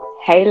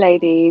Hey,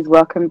 ladies,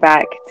 welcome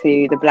back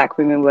to the Black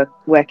Women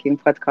Working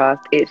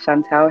podcast. It's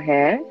Chantel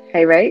here.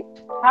 Hey, Ray,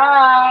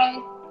 Hi.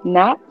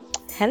 Nat,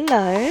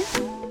 Hello.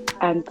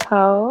 and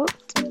Carl.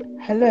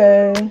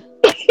 Hello.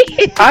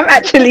 I'm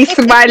actually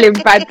smiling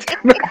bad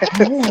Hello.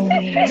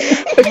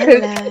 because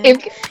Hello.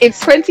 if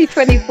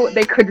 2020 thought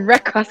they could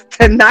wreck us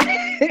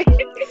tonight,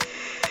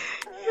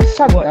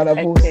 Shut what down a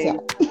a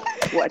bullshit. thing!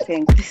 What a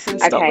thing! Listen,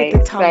 stop with Okay,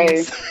 the so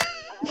tongues.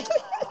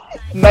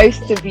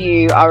 most of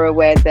you are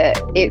aware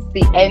that it's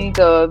the end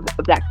of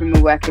Black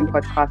Women Working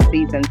podcast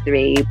season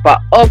 3, but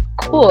of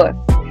course,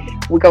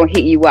 we're gonna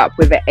hit you up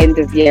with an end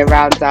of year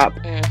roundup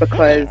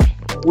because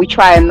we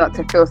try not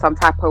to feel some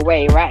type of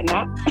way, right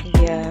now.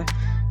 Yeah.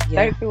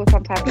 Don't feel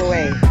some type of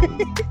way.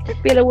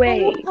 Feel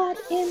away. Hot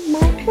in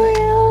my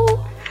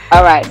grill.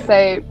 All right,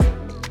 so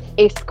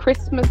it's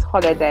Christmas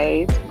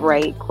holidays,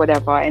 break,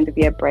 whatever, end of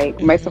year break.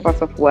 Most of us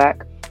off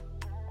work.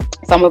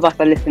 Some of us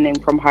are listening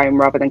from home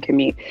rather than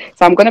commute.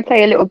 So I'm gonna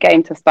play a little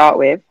game to start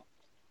with.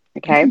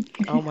 Okay.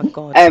 Oh my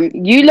god.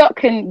 You lot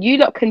can do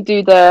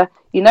the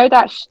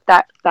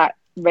that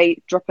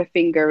drop a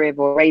finger riv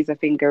or raise a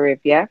finger riv,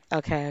 yeah.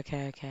 Okay.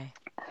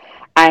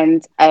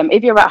 And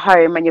if you're at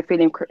home and you're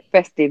feeling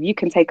festive, you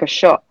can take a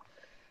shot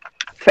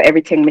for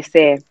everything Miss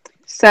here.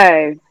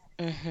 So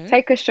Mm-hmm.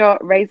 take a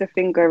shot, raise a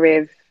finger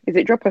if is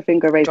it drop a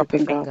finger, raise a Drop a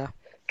finger? finger.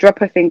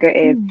 Drop a finger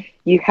if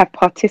you have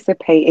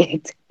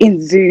participated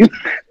in Zoom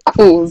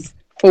calls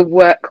for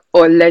work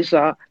or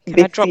leisure Can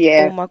I this drop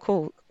year.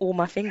 all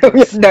my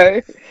fingers?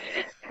 No.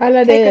 All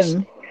of Take a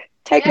them.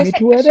 take Yeah, a Me take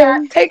two a of shot.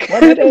 them. take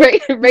One of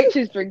them.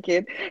 Rachel's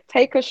drinking.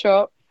 Take a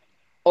shot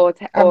or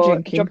I'm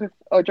drinking.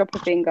 drop a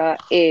finger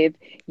if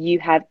you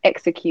have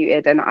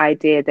executed an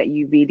idea that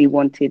you really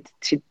wanted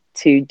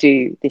to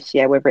do this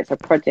year, whether it's a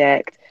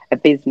project, a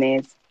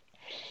business.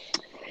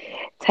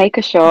 Take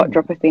a shot,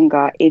 drop a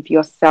finger if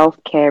your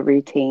self-care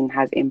routine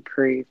has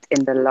improved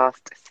in the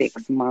last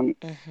 6 months.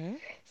 Mm-hmm.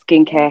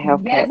 Skincare,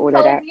 healthcare, Yes, all of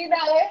told that. you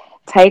that.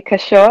 Take a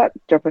shot,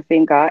 drop a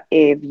finger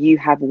if you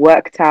have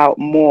worked out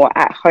more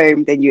at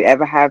home than you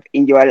ever have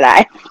in your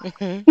life.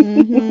 Mm-hmm.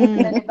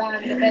 Mm-hmm.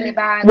 The belly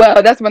band.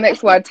 Well, that's my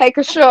next one. Take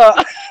a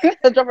shot,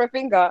 drop a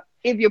finger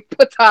if you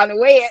put on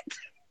weight.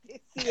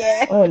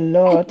 Yeah. Oh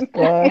Lord,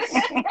 gosh.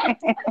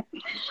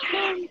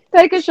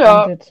 Take a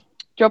shot, Standard.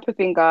 drop a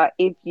finger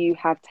if you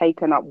have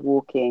taken up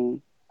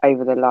walking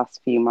over the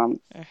last few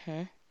months.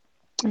 Mm-hmm.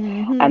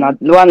 And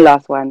Mm-hmm. one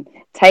last one.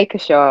 Take a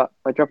shot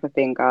or drop a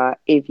finger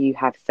if you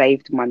have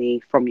saved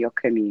money from your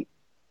commute.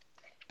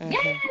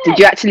 Mm-hmm. Did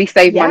you actually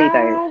save money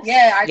though?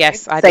 Yeah, Yes. I did.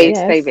 Yes, I Save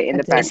did. save Yes, it in I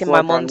the did. bank. It's in my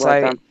Well done,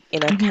 well Monzo done.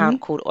 in an Mm-hmm.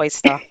 account called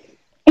Oyster.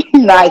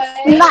 Nice,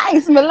 Boy.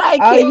 nice. I like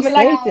Oh, it. you I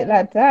like. saved it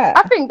like I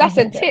that. think that's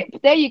a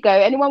tip. There you go.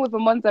 Anyone with a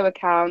Monzo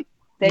account,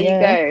 there you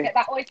Yeah. go. Get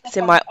that oyster It's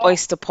in sauce my off.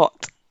 Oyster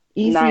pot.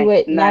 Easy Nice,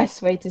 way, nice.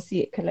 nice way to see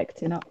it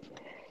collecting up.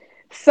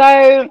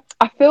 So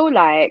I feel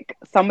like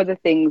some of the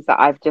things that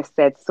I've just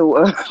said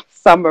sort of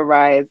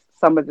summarize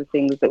some of the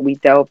things that we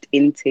delved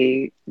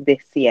into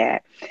this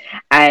year.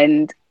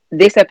 And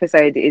this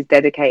episode is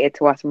dedicated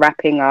to us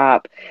wrapping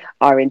up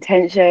our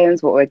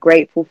intentions, what we're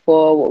grateful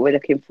for, what we're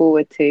looking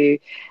forward to.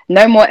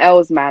 No more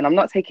L's, man. I'm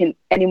not taking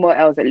any more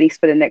L's, at least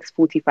for the next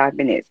 45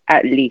 minutes,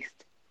 at least.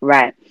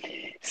 Right.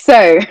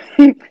 So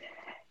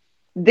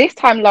this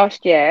time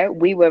last year,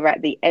 we were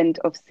at the end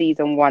of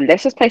season 1.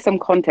 Let's just play some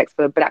context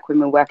for the Black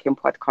Women Working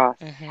podcast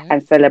Mm-hmm.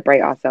 and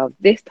celebrate ourselves.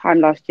 This time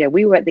last year,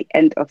 we were at the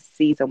end of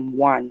season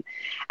 1.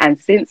 And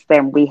since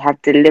then, we have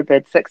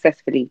delivered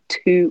successfully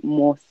 2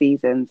 more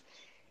seasons,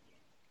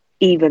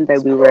 even though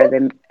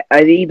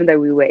even though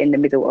we were in the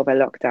middle of a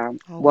lockdown.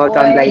 Oh Well wow.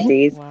 done, Boy.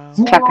 ladies. Wow.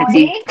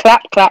 Clappity, Boy.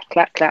 clap, clap,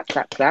 clap, clap,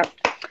 clap, clap.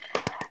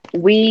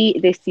 We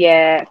this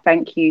year,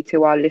 thank you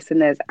to our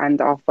listeners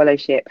and our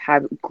fellowship,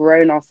 have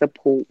grown our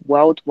support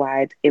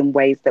worldwide in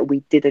ways that we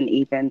didn't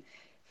even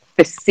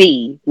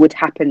foresee would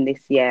happen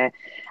this year.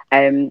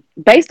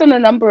 Based on a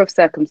number of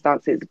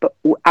circumstances, but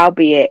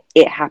albeit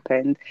it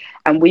happened.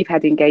 And we've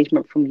had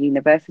engagement from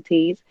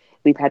universities,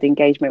 we've had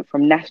engagement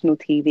from national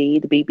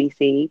TV, the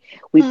BBC,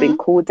 we've been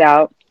called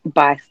out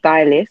by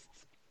stylists,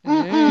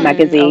 Oh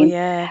magazine.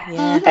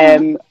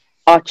 yeah.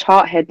 Our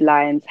chart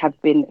headlines have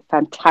been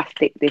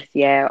fantastic this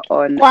year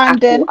on Apple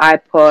Brandon.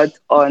 iPods,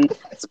 on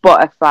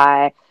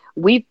Spotify.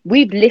 We've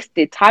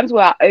listed times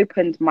where I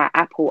opened my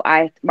Apple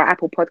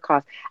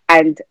podcast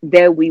and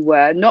there we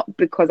were, not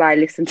because I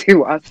listened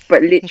to us,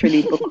 but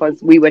literally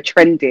because we were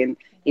trending.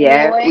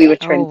 Yeah, we were Boy.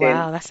 Oh trending.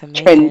 wow, that's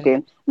amazing.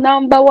 Trending.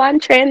 Number one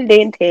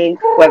trending thing,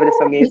 whatever the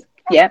song is.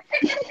 Yeah.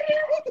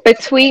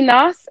 Between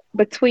us,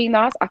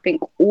 I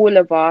think all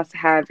of us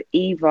have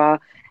either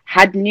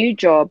had new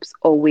jobs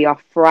or we are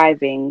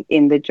thriving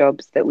in the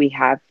jobs that we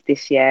have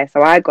this year.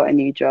 So I got a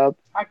new job,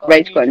 I got a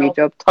Rach new got a new job.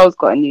 job, Toll's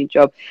got a new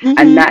job, and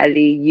Mm-hmm.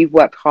 Natalie, you've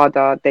worked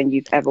harder than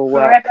you've ever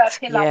Forever worked.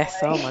 pillar Yes.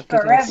 Oh boy. my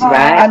goodness. Yeah. Right? Forever.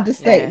 Yeah.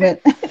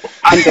 Understatement.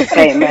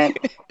 Understatement.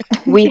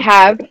 We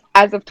have,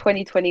 as of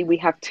 2020, we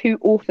have 2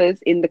 authors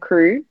in the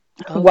crew.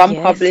 Oh One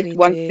yes, published, we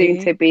one soon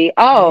do. to be.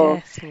 Oh,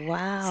 Yes.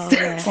 Wow.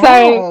 Yeah. so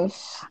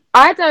Gosh.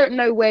 I don't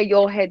know where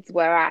your heads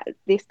were at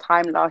this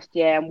time last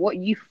year and what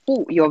you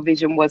thought your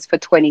vision was for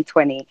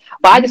 2020.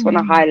 But I just want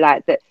to Mm.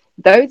 highlight that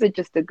those are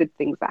just the good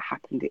things that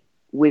happened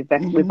with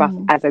us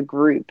Mm-hmm. as a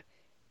group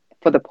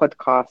for the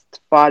podcast,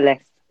 far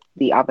less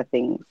the other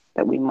things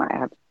that we might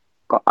have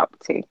got up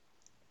to.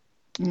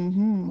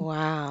 Mm-hmm.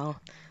 Wow.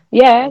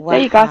 Yeah, there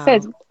you go. I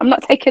said Wow. I'm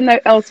not taking no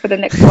L's for the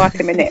next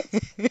 30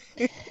 minutes.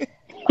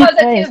 No,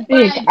 it's Positive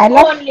big. vibes I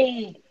love,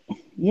 only.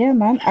 yeah,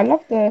 man. I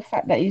love the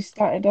fact that you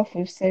started off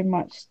with so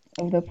much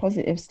of the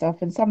positive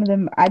stuff, and some of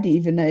them I didn't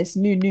even know. It's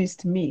new news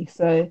to me.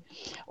 So,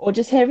 or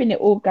just hearing it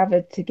all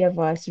gathered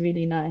together, it's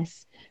really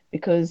nice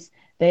because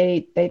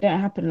they don't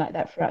happen like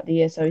that throughout the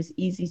year. So it's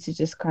easy to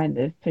just kind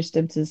of push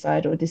them to the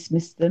side or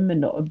dismiss them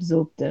and not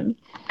absorb them.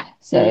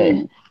 So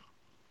Mm,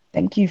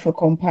 thank you for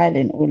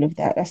compiling all of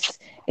that. That's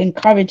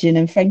encouraging,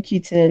 and thank you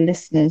to the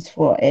listeners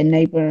for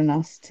enabling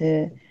us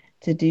to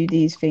do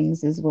these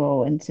things as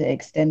well and to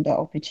extend our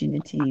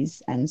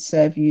opportunities and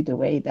serve you the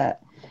way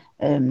that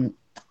um,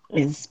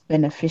 is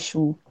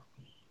beneficial.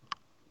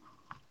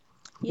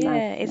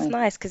 nice, Yeah, it's nice.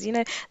 nice because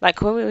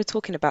like when we were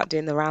talking about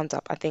doing the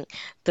roundup, I think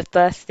the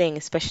first thing,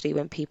 especially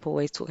when people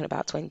always talking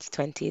about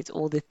 2020, is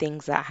all the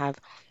things that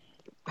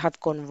have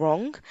gone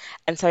wrong.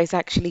 And so it's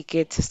actually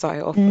good to start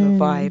it off on a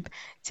Mm, vibe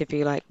to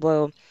be like,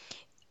 well,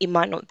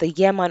 the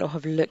year might not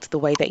have looked the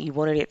way that you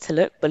wanted it to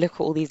look, but look at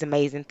all these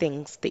amazing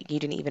things that you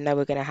didn't even know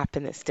were going to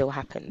happen that still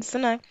happened. So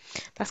no,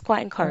 that's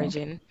quite yeah.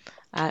 encouraging.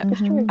 Uh,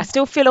 It's true. I Mm-hmm.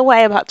 still feel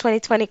away about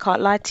 2020,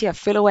 can't lie to you. I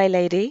feel away,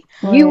 lady.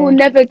 You will Boy.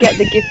 never get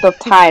the gift of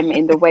time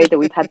in the way that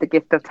we've had the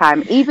gift of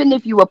time. Even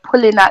if you were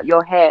pulling out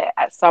your hair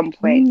at some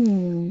point,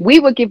 Mm, we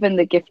were given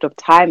the gift of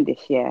time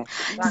this year.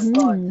 Thank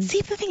God. mm-hmm.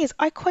 See, the thing is,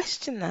 I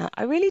question that.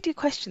 I really do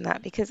question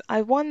that because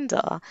I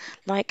wonder,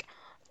 like,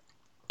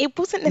 it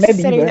wasn't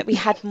Maybe you necessarily won't. that we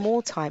had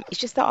more time. It's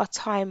just that our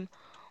time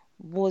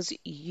was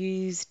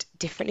used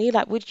differently.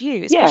 Like, would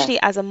you, Yeah. especially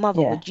as a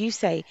mother, Yeah. would you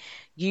say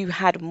you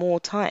had more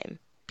time?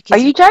 Are Because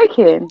you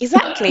joking?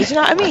 exactly, do you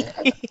know what I mean?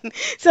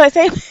 So I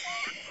say,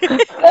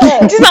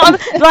 do you know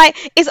what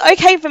like, it's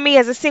okay for me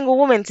as a single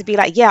woman to be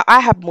like, yeah, I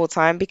have more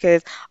time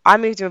because I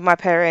moved in with my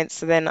parents,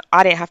 so then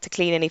I didn't have to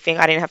clean anything,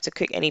 I didn't have to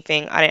cook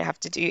anything, I didn't have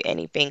to do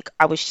anything.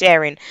 I was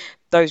sharing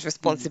those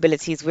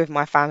responsibilities with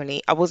my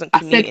family. I wasn't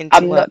I said commuting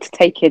to I'm not work.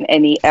 taking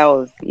any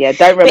L's. Yeah,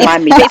 don't But it's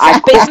remind me but that it's I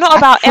but it's cooked not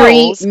about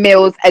three L's.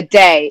 meals a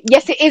day.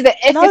 Yes, it is.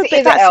 Yes, No, it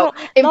but is a that's L. not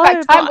In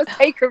fact, no, time but was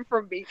taken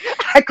from me.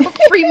 I cooked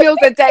 3 meals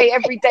a day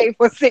every day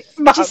for six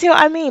do you months. see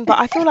what I mean? But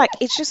I feel like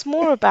it's just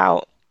more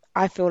about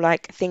I feel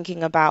like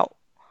thinking about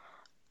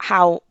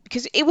how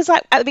because it was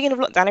like at the beginning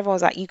of lockdown everyone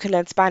was like you can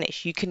learn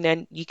Spanish, you could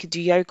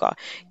do yoga,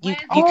 Where's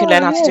you the can Oh,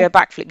 learn how to do yeah. a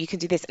backflip, you can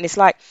do this, and it's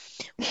like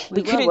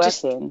We we were couldn't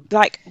just working.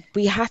 like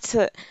we had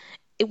to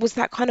it was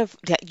that kind of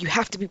that you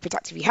have to be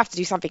productive, you have to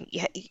do something,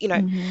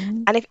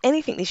 Mm-hmm. and if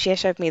anything this year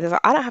showed me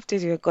that I don't have to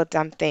do a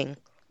goddamn thing.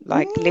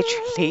 Like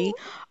literally,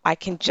 I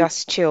can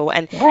just chill.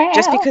 And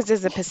just Well, because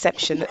there's a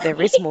perception that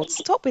there is more,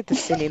 stop with the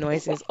silly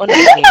noises.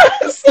 Honestly,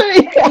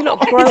 sorry, you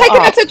lot You're grow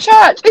taking her up. to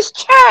church. It's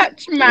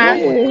church, Oh man.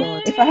 my yeah.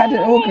 God. If I had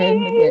an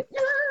organ, again.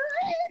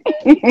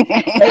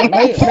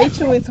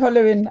 Rachel is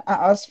hollering at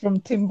us from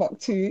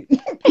Timbuktu.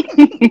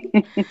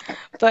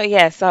 But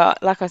yeah, so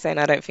like I said,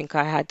 I don't think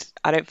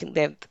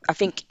I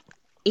think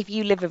if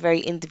you live a very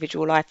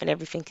individual life and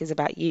everything is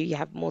about you, you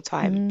have more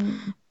time.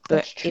 Mm,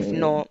 But that's if true.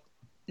 not,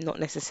 not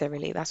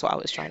necessarily. That's what I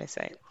was trying to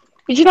say.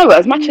 But you know what?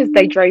 As much as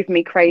they Mm, drove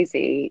me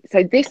crazy,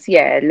 so this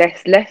year,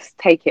 let's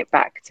take it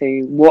back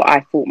to what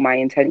I thought my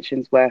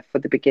intentions were for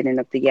the beginning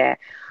of the year.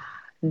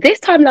 This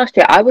time last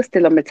year, I was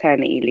still on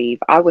maternity leave.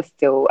 I was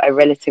still a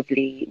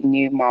relatively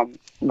new mom,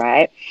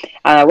 right?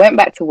 And I went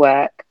back to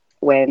work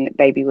when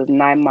baby was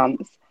 9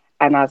 months,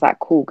 and I was like,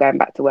 cool, going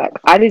back to work.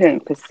 I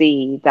didn't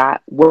foresee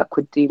that work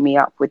would do me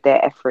up with their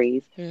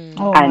efferys. Hmm.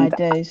 oh my And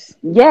days.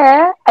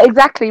 yeah,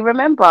 exactly.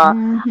 Remember,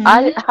 Mm-hmm.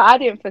 I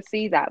didn't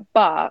foresee that,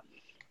 but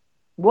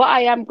what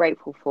I am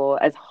grateful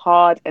for, as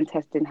hard and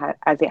testing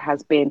as it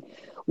has been,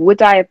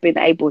 would I have been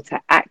able to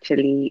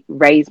actually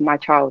raise my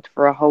child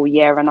for a whole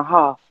year and a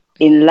half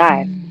in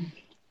life? Mm.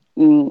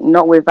 Mm,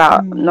 Not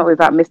mm,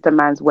 without Mr.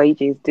 Man's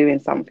wages doing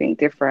something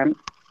different.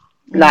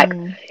 Like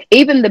mm,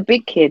 even the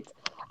big kids,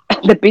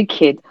 the big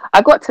kid,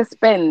 I got to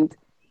spend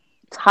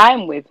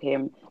time with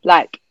him.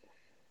 Like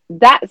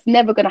that's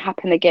never going to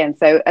happen again.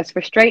 So as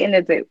frustrating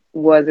as it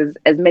was,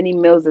 as many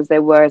meals as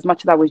there were, as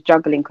much as I was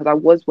juggling because I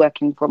was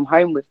working from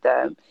home with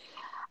them,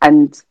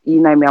 and you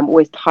know me, I'm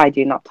always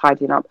tidying up.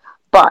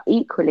 But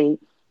equally,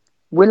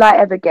 will I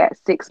ever get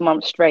 6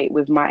 months straight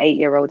with my 8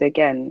 year old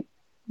again?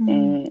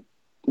 mm, Mm,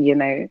 you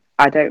know,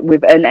 I don't.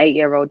 With an 8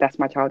 year old, that's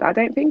my child. I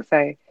don't think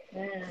so.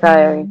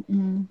 So mm,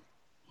 mm,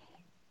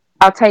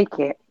 I'll take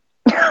it.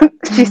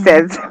 she mm.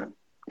 says.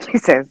 She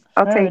says,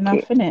 I'll Fair take enough,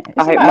 it. innit?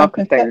 I It's a hope matter of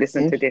Marcus don't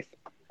listen to perspective. this.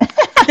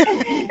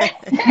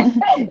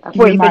 I Give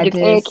thought you him said you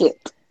take ideas. it.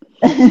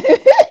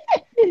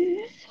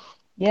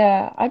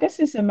 Yeah, I guess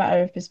it's a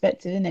matter of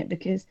perspective, isn't it?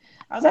 Because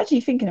I was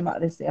actually thinking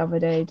about this the other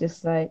day,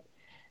 just like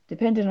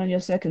depending on your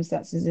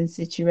circumstances and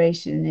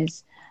situation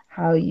is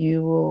how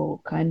you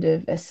will kind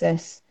of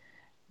assess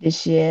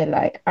this year.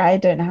 Like, I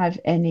don't have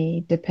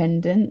any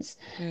dependents,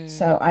 Mm.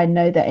 so I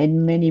know that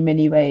in many,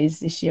 many ways,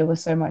 this year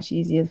was so much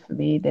easier for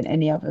me than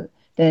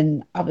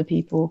other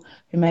people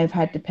who may have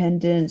had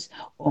dependents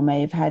or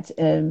may have had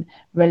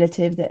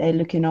relatives that they're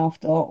looking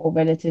after or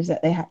relatives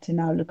that they had to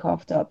now look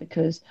after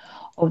because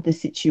of the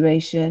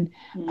situation.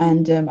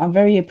 And Mm, I'm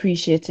very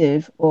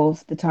appreciative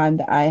of the time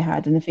that I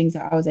had and the things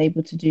that I was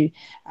able to do.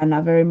 And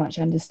I very much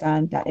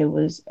understand that it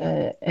was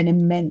an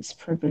immense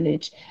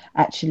privilege,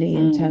 actually,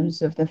 in mm,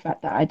 terms of the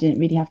fact that I didn't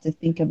really have to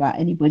think about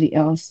anybody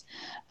else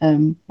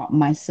but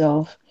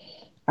myself.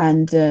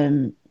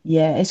 And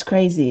yeah, it's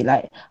crazy.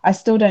 Like, I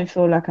still don't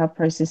feel like I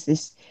processed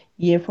this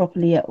year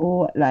properly at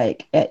all.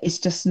 Like, it's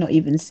just not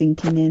even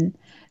sinking in,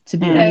 to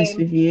be mm. honest Same,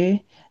 with you,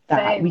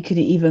 that we same.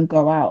 couldn't even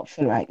go out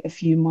for like a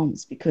few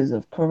months because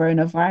of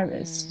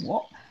coronavirus. Mm.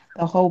 What?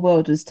 The whole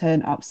world was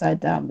turned upside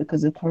down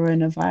because of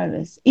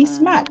coronavirus.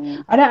 It's mad.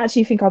 Mm. I don't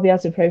actually think I'll be able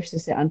to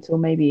process it until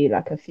maybe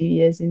like a few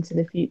years into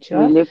the We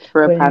future lived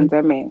through a when,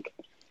 pandemic.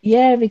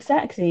 yeah,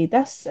 exactly.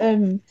 That's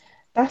an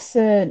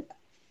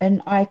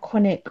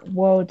iconic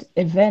world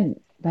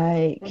event.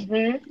 Like,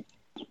 Hmm.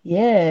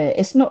 yeah,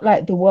 it's not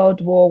like the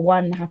World War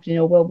I happening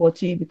or World War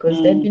II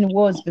because there've Mm, been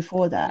wars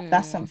before that.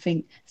 That's Mm.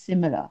 something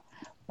similar.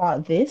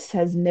 But this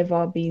has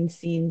never been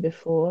seen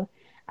before.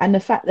 And the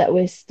fact that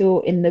we're still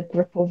in the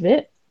grip of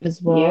it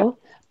as yep. well,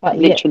 but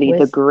yet Literally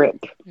the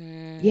grip.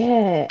 Mm.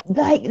 yeah,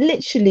 like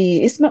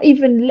literally, it's not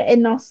even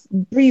letting us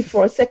breathe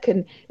for a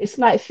second. It's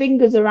like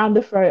fingers around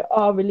the throat.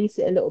 Oh, release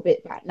it a little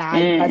bit back. Nah,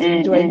 you Mm, guys are mm,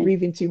 enjoying mm.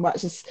 breathing too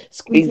much. Just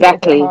squeeze a little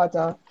bit Exactly.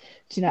 harder.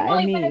 Do you know what I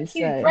Not even a mean? cute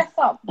So, dress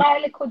up. Buy a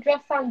little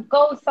dress and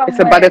go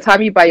So by the somewhere.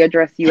 time you buy your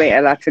dress, you ain't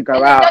allowed to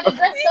go And then out. the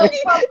dress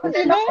don't come because you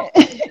they're not know,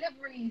 offering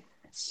deliveries.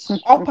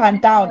 up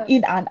and down, Listen,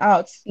 in and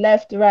out,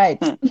 left, right.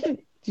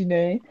 Do you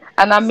know?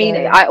 And I mean,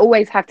 So, I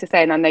always have to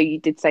say, and I know you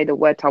did say the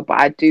word "told," but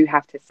I do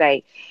have to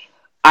say,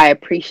 I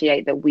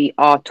appreciate that we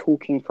are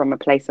talking from a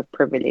place of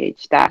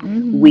privilege, that Mm.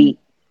 mm-hmm, we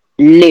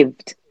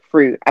lived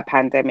through a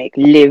pandemic,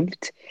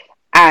 lived,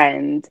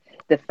 and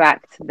the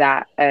fact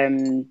that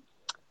I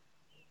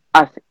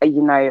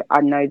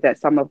know that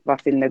some of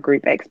us in the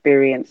group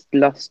experienced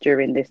loss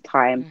during this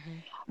time,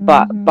 Mhm.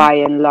 but mm-hmm, by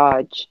and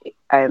large,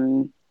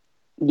 um,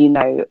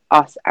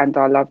 us and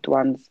our loved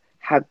ones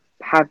have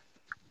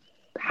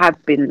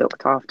been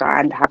looked after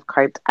and have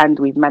coped, and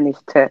we've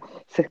managed to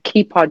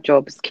keep our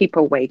jobs, keep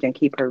a wage, and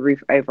keep a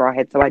roof over our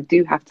head. So I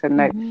do have to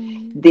note,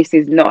 mm-hmm, this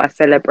is not a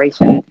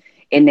celebration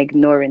in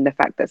ignoring the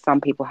fact that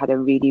some people had a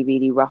really,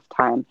 really rough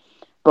time.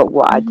 But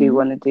what I do mm-hmm,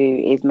 want to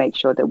do is make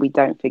sure that we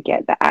don't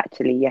forget that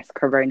actually, yes,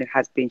 Corona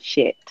has been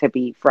shit, to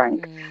be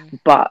frank, Mm.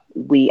 but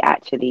we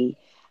actually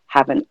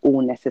haven't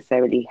all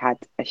necessarily had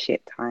a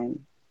shit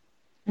time.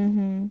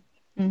 mm-hmm,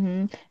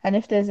 mm-hmm. And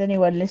if there's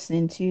anyone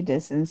listening to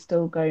this and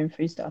still going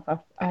through stuff,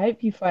 I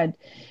hope you find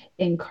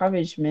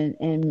encouragement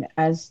in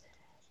as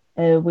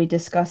we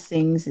discuss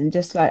things and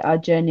just like our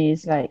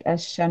journeys, like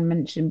as Shan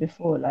mentioned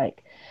before,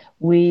 like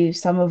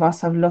some of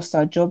us have lost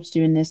our jobs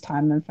during this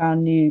time and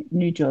found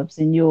new jobs,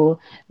 and you'll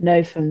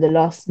know from the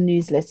last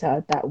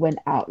newsletter that went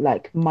out,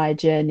 like my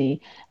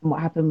journey and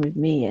what happened with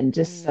me, and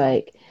just Mm.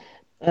 like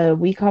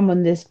we come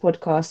on this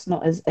podcast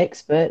not as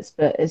experts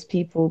but as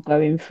people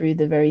going through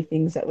the very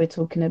things that we're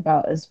talking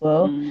about as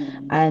well,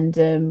 Mm,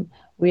 and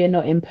we are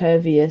not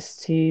impervious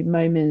to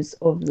moments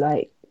of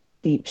like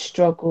deep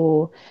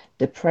struggle,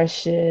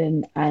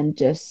 depression, and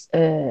just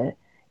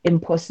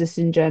imposter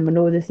syndrome and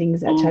all the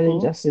things that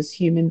challenge mm-hmm. us as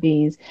human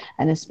beings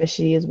and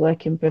especially as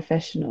working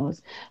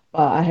professionals.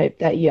 But I hope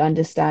that you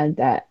understand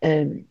that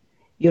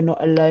you're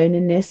not alone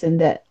in this and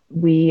that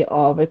we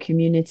are a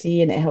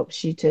community, and it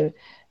helps you to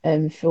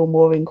feel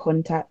more in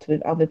contact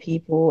with other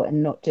people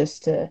and not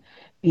just to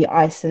be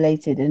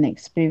isolated and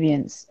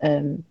experience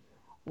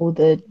all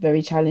the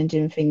very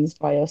challenging things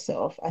by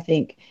yourself. I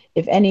think,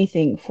 if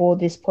anything, for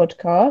this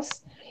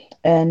podcast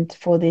and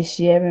for this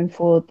year and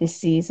for this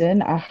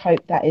season, I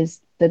hope that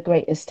is the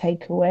greatest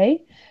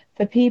takeaway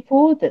for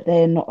people, that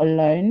they're not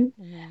alone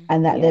Mm.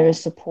 and that there Yeah,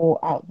 is support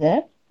out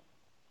there.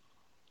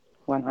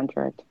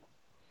 100.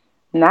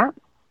 Nat?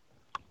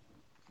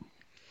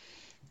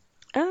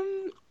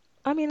 Um,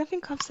 I mean, I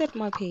think I've said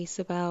my piece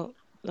about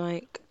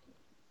like,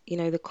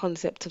 the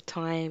concept of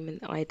time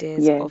and ideas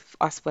Yeah. of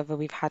us whether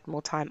we've had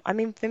more time. I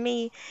mean, for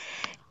me,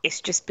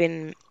 it's just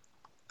been,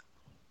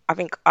 I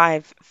think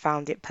I've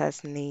found it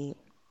personally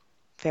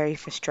very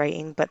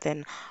frustrating, but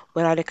then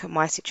when I look at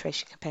my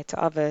situation compared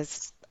to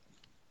others,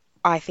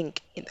 I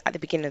think at the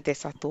beginning of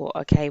this, I thought,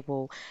 okay,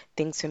 well,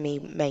 things for me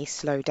may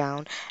slow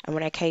down. And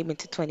when I came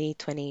into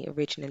 2020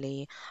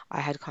 originally,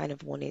 I had kind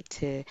of wanted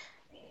to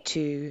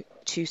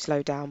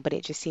slow down, but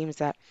it just seems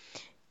that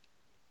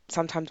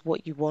sometimes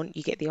what you want,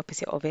 you get the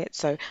opposite of it.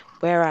 So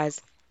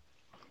whereas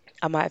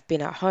I might have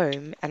been at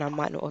home and I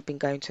might not have been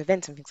going to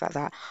events and things like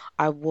that,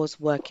 I was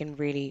working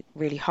really,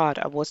 really hard.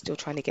 I was still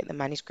trying to get the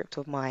manuscript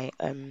of my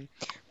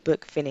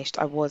book finished.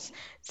 I was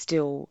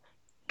still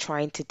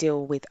trying to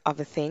deal with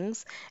other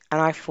things,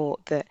 and I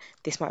thought that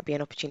this might be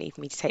an opportunity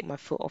for me to take my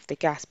foot off the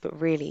gas, but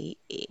really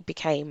it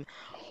became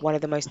one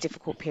of the most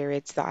difficult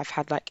periods that I've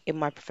had like in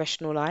my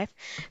professional life.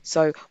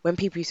 So when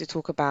people used to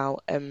talk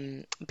about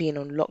being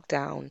on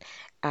lockdown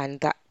and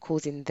that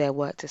causing their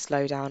work to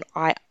slow down,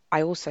 I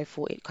also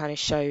thought it kind of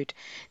showed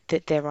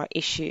that there are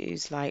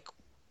issues like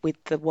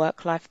with the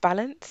work-life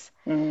balance,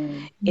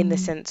 Mm. in the Mm.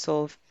 sense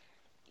of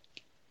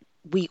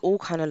we all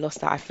kind of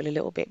lost that, I feel, a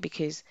little bit,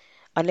 because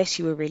unless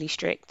you were really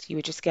strict, you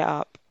would just get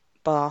up,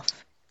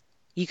 bath.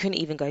 You couldn't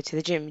even go to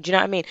the gym. Do you know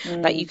what I mean?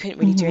 Like you Mm. couldn't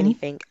really do Mhm.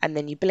 anything, and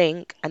then you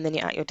blink, and then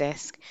you're at your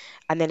desk,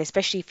 and then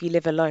especially if you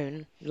live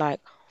alone, like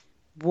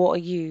what are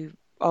you?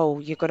 Oh,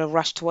 you're gonna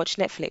rush to watch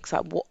Netflix.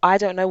 Like what? I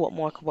don't know what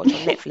more I could watch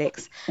on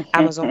Netflix,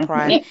 Amazon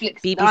Prime,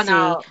 Netflix done BBC,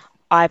 out.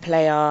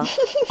 iPlayer,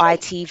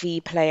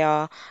 ITV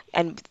player,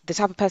 and the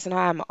type of person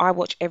I am, I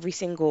watch every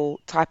single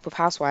type of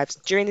Housewives.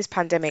 During this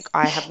pandemic,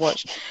 I have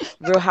watched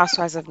Real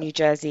Housewives of New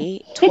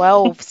Jersey,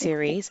 12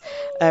 series,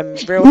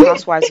 Real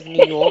Housewives of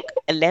New York,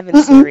 11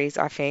 Mm-mm. series,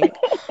 I think.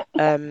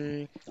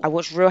 I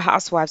watched Real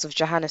Housewives of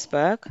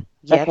Johannesburg.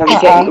 Yeah, Okay,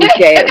 that's Uh-uh.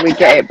 we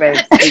get it,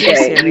 babes. We two get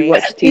it. You series,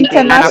 watch TV.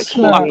 and You I've watch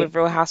caught up International. TV. with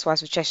Real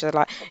Housewives of Cheshire.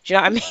 Like, do you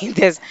know what I mean?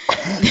 There's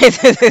there's,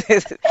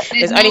 There's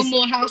there's no only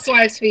more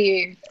housewives for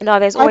you. no,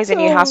 there's always At a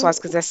new Housewives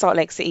all. because there's Salt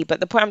Lake City. But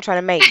the point I'm trying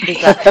to make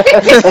is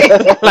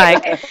that,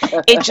 like,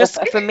 it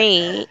just for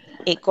me,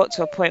 it got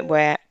to a point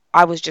where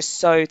I was just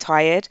so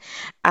tired,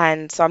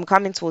 and so I'm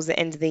coming towards the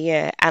end of the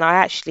year, and I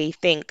actually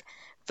think.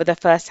 For the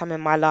first time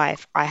in my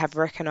life, I have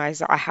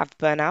recognized that I have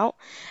burnout.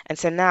 And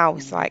so now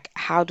it's Mm. like,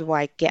 how do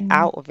I get Mm.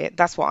 out of it?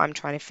 That's what I'm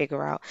trying to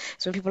figure out.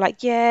 So when people are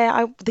like,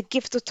 yeah, the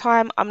gift of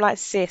time, I'm like,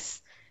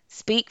 sis,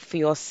 speak for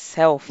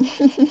yourself.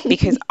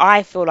 Because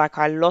I feel like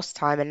I lost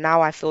time and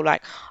now I feel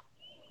like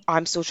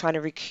I'm still trying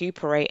to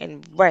recuperate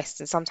and rest.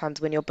 And sometimes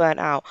when you're burnt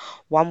out,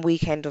 one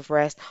weekend of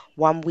rest,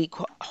 one week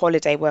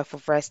holiday worth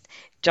of rest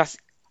just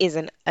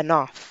isn't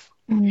enough.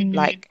 Mm. Hmm.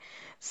 Like,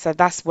 so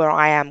that's where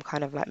I am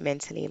kind of like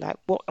mentally. Like,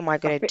 what am I I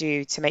going to think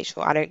do to make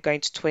sure I don't go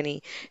into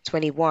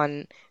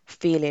 2021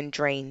 feeling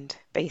drained,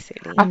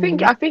 basically?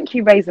 Mm. I think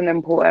you raise an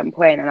important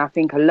point, and I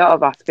think a lot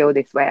of us feel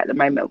this way at the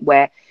moment,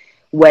 where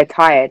we're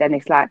tired, and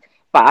it's like,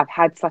 but I've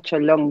had such a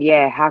long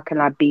year. How can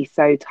I be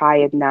so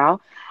tired now?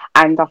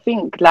 And I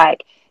think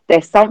like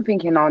there's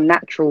something in our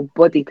natural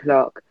body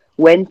clock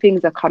when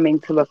things are coming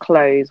to a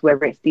close,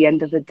 whether it's the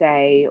end of a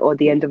day or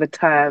the end of a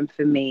term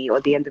for me or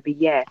the end of a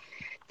year,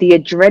 the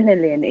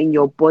adrenaline in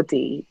your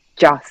body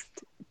just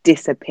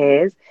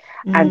disappears,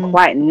 and Mm.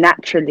 quite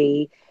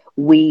naturally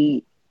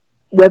we,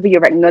 whether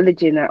you're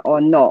acknowledging it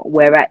or not,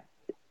 we're at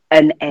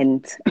an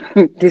end.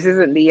 This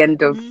isn't the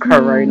end of Mm.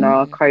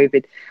 Corona,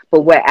 COVID,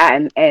 but we're at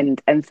an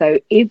end. And so,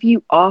 if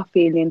you are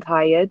feeling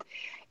tired,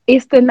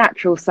 it's the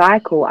natural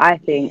cycle, I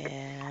think.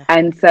 Yeah.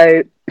 And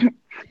so,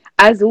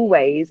 as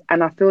always,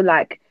 and I feel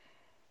like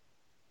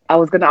I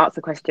was going to ask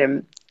a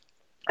question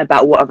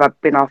about what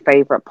have been our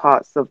favorite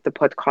parts of the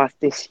podcast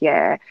this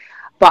year.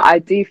 But I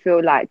do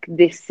feel like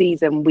this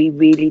season we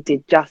really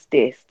did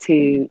justice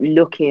to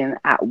looking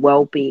at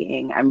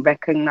well-being and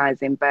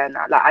recognizing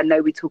burnout. Like I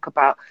know we talk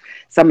about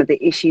some of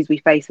the issues we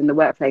face in the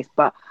workplace,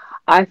 but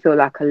I feel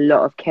like a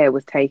lot of care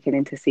was taken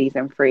into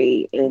season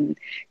 3 in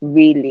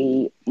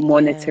really Yeah.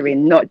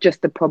 monitoring not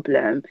just the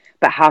problem,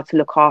 but how to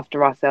look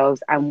after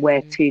ourselves and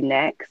where Mm. to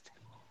next.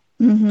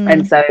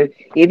 And Mhm. so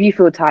if you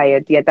feel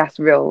tired, yeah, that's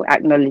real.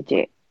 Acknowledge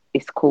it.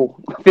 It's cool.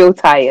 Feel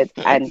tired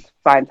and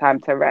find time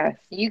to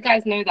rest. You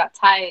guys know that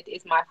tired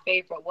is my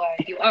favorite word.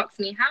 You ask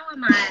me, how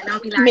am I? And I'll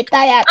be Me like,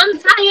 tired. I'm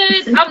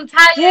tired. I'm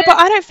Yeah, but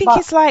tired. I don't think But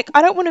it's like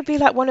I don't want to be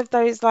like one of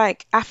those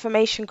like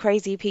affirmation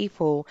crazy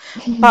people.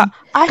 But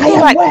I I feel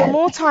am like the well.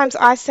 more times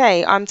I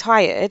say I'm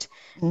tired,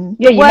 Mm.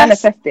 the Yeah, you worse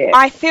manifest it.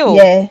 I feel.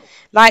 Yeah.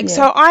 Like Yeah.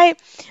 so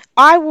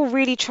I will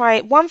really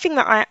try. One thing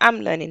that I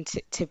am learning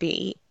to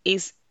be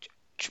is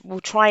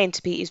will trying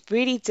to be is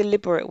really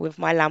deliberate with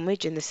my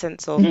language, in the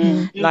sense of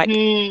Mm, Mhm. like,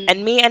 and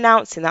Mm-hmm. me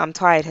announcing that I'm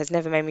tired has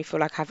never made me feel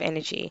like I have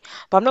energy.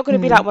 But I'm not going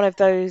to be like Mm. one of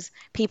those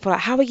people like,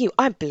 how are you?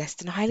 I'm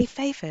blessed and highly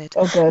favored.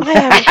 Oh God. I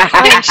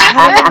am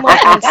channeling my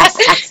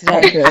ancestors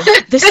Oh today.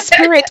 God. The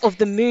spirit of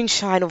the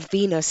moonshine of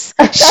Venus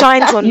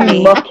shines on you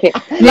me. mock it.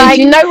 No, do Like,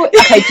 you know?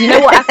 Okay, do you know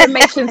what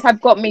affirmations have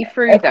got me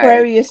through though?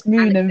 Aquarius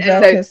moon Alex and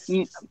L. So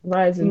Virgus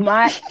rising.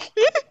 my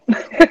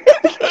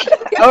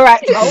all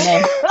right, I don't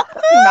know.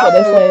 That's what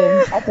they're mouthful.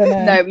 saying. I don't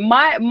know.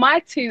 No, my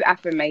two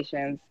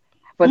affirmations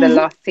for the Mhm.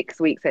 last 6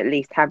 weeks at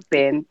least have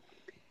been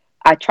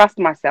I trust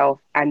myself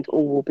and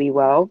all will be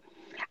well.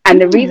 And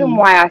the reason Mm.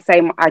 why I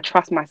say I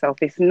trust myself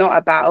is not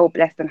about, oh,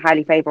 blessed and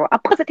highly favored, or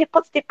positive,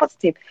 positive,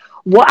 positive.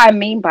 What I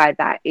mean by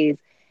that is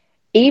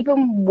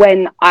even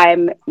when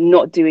I'm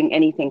not doing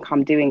anything,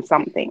 I'm doing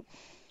something.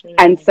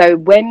 And Mm. so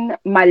when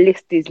my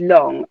list is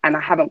long and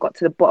I haven't got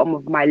to the bottom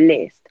of my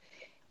list,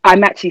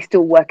 I'm actually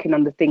still working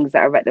on the things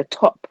that are at the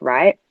top,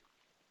 right?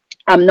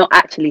 I'm not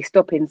actually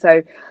stopping.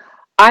 So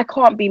I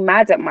can't be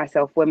mad at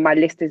myself when my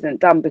list isn't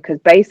done, because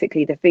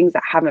basically the things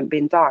that haven't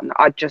been done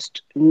are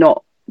just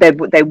not, they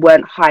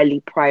weren't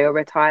highly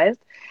prioritized.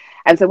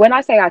 And so when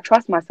I say I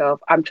trust myself,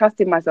 I'm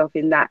trusting myself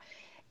in that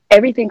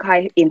everything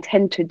I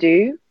intend to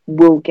do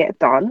will get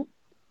done.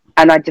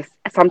 And I just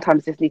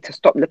sometimes just need to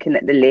stop looking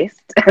at the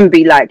list and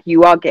be like,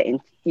 you are getting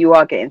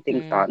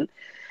things Mm. done.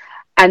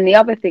 And the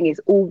other thing is,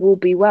 all will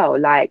be well.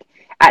 Like,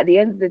 at the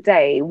end of the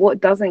day, what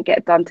doesn't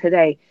get done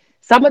today,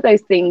 some of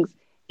those things,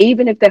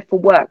 even if they're for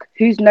work,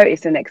 who's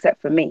noticing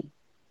except for me?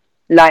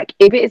 Like,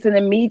 if it is an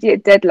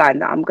immediate deadline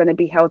that I'm going to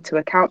be held to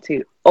account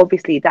to,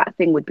 obviously that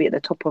thing would be at the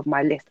top of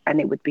my list and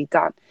it would be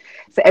done.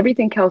 So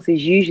everything else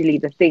is usually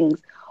the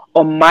things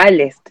on my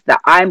list that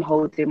I'm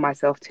holding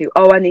myself to.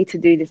 Oh, I need to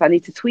do this. I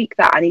need to tweak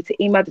that. I need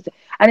to email this.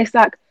 And it's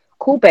like,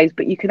 cool, babes,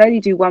 but you can only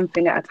do one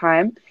thing at a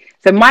time.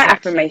 So my Exactly.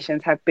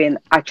 affirmations have been,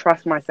 I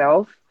trust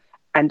myself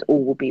and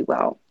all will be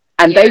well.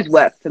 And those Yes.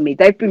 work for me.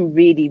 They've been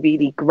really,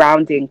 really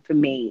grounding for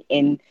me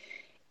in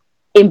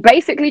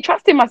basically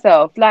trusting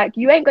myself. Like,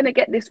 you ain't gonna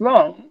get this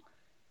wrong.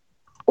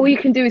 All you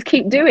can do is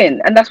keep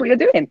doing, and that's what you're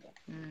doing.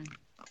 Mm.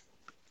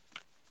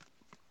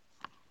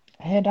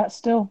 I hear that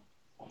still.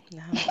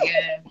 No,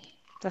 Yeah.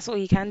 that's all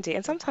you can do.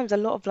 And sometimes a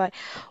lot of like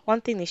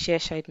one thing this year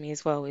showed me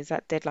as well is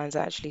that deadlines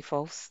are actually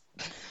false.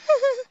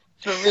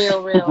 For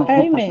real, real.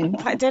 Amen.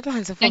 Like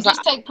deadlines are They false. Like,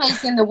 just take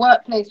place in the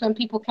workplace when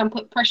people can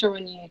put pressure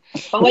on you.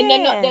 But when they're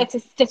not yeah. there to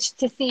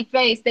see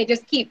face, they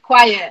just keep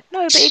quiet.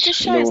 No, but it just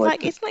shows Lord.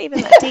 like it's not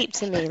even that deep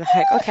to me.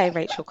 Like, okay,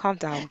 Rachel, calm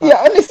down. But Yeah,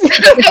 honestly.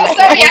 I'm like,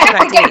 sorry, it I isn't have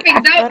that to get deep.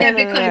 things No, out no, there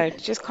no, no, because no.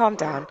 Just calm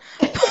down.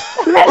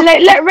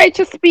 Let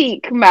Rachel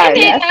speak, in man.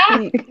 here Let's now,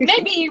 speak.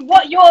 maybe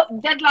what your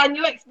deadline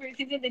you're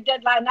experiencing isn't the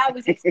deadline I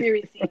was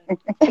experiencing.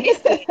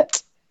 Listen,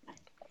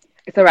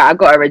 It's all right. I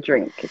got her a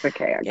drink. It's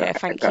okay. I got Yeah,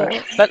 her. I thank got you.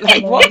 her. But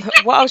like Lord.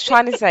 what I was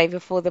trying to say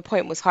before the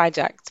point was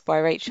hijacked by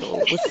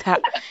Rachel was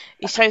that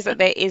it shows that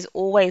there is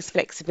always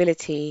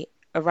flexibility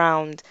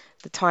around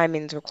the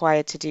timings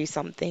required to do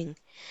something.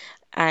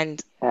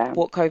 And Yeah.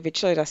 what COVID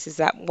showed us is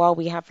that while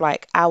we have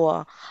like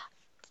our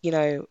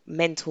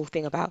mental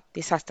thing about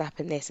this has to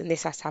happen this and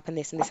this has to happen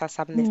this and this has to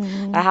happen this.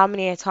 Like Mm, how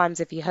many times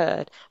have you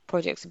heard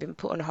projects have been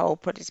put on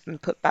hold, projects have been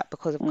put back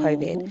because of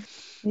COVID? Hmm.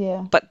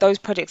 yeah. But those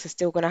projects are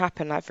still going to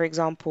happen. Like for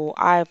example,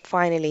 I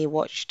finally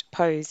watched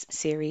Pose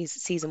series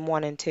season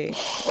 1 and 2.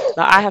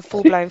 Like I have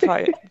full blown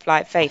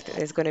like faith that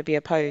there's going to be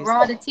a Pose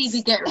rather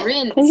TV get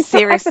Can you rinsed.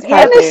 stop series.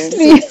 Yeah, but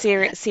advertising? Honestly.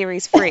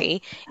 series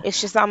 3. It's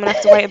just that I'm gonna have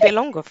to wait a bit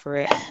longer for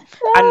it,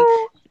 and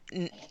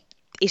n-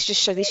 it's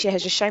just this year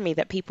has just shown me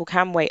that people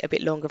can wait a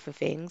bit longer for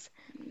things.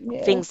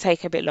 Yeah. Things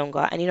take a bit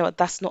longer, and you know what?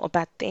 That's not a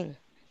bad thing.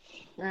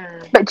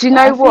 Mm. But do you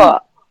But I know think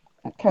what?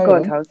 Go carry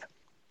on, on. Tels.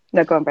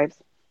 No, go on,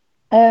 babes.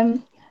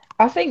 Um,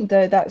 I think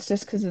though that's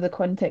just because of the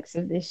context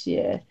of this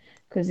year.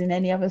 Because in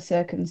any other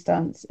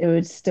circumstance, it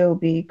would still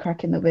be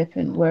cracking the whip,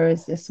 and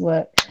whereas this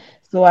work.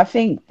 So I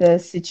think the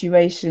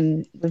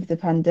situation with the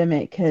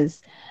pandemic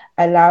has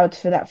allowed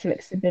for that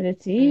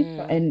flexibility,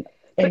 but Mm, in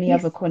But any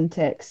other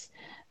context,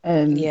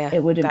 yeah,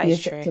 it wouldn't that be is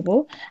true.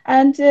 acceptable.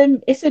 And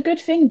it's a good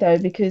thing though,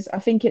 because I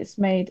think it's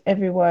made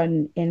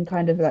everyone in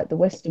kind of like the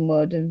Western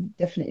world and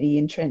definitely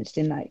entrenched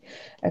in like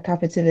a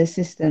capitalist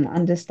system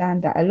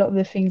understand that a lot of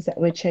the things that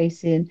we're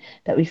chasing,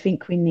 that we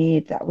think we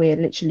need, that we're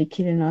literally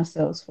killing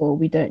ourselves for,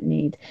 we don't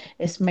need.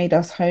 It's made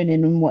us hone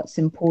in on what's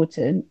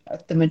important,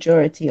 the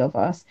majority of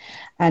us,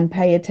 and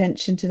pay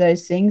attention to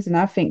those things. And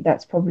I think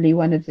that's probably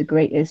one of the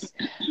greatest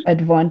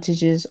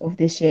advantages of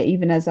this year,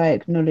 even as I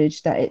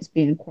acknowledge that it's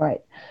been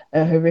quite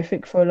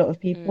horrific for a lot of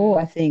people.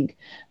 I Mm, think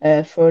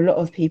for a lot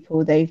of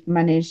people, they've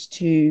managed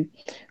to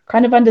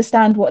kind of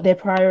understand what their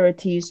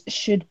priorities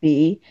should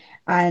be,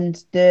 and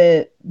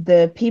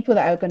the people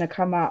that are going to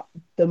come out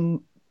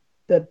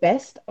the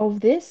best of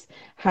this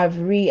have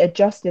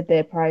readjusted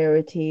their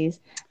priorities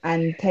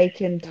and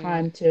taken mm,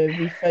 time to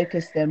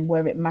refocus them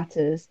where it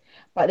matters.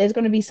 But there's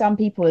going to be some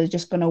people who are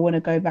just going to want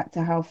to go back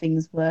to how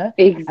things were,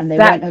 and they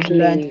won't have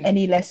learned exactly.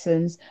 any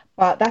lessons.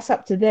 But that's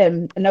up to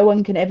them. No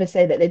one can ever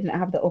say that they didn't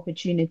have the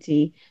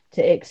opportunity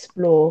to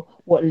explore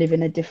what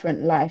living a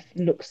different life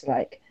looks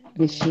like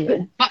this mm, But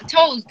year. But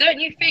Toles, don't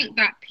you think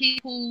that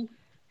people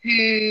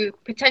who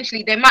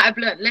potentially they might have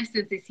learnt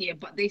lessons this year,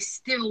 but they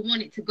still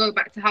want it to go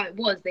back to how it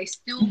was. They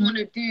still Mhm. want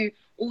to do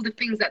all the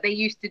things that they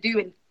used to do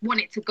and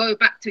want it to go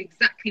back to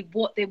exactly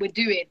what they were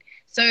doing.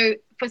 So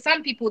for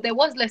some people, there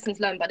was lessons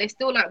learned, but they're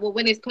still like, well,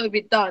 when is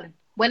COVID done?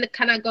 When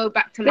can I go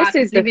back to my this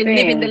is the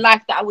living the thing.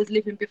 life that I was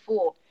living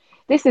before?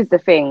 This is the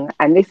thing,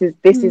 and this is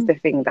Mm. the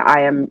thing that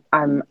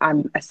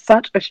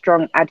such a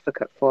strong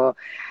advocate for.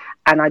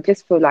 And I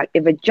just feel like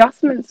if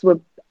adjustments were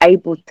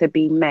able to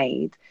be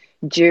made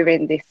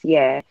during this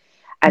year,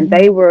 and Mhm.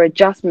 they were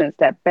adjustments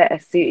that better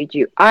suited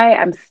you, I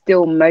am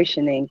still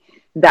motioning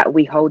that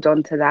we hold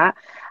on to that.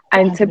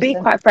 And to be 100%.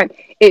 quite frank,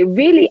 it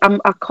really,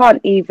 I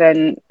can't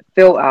even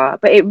filter,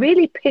 but it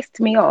really pissed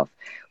me off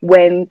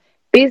when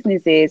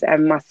businesses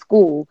and my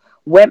school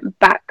went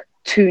back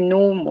to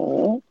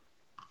normal,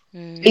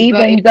 mm,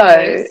 even Inverted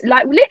though, commas.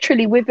 like,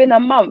 literally within a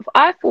month.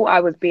 I thought I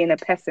was being a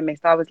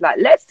pessimist. I was like,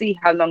 let's see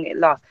how long it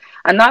lasts.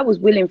 And I was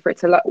willing for it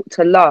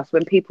to last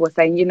when people were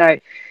saying,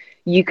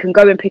 you can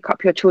go and pick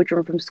up your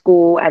children from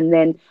school and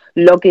then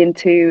log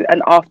into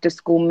an after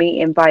school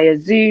meeting via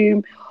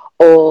Zoom,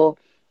 or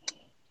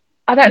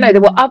I don't know,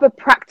 there were Mm, other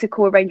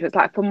practical arrangements.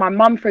 Like for my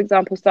mum, for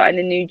example, starting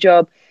a new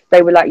job,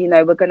 they were like,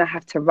 we're going to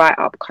have to write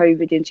up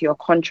COVID into your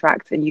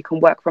contract and you can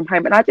work from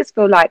home. And I just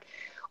feel like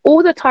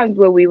all the times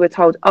where we were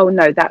told, oh,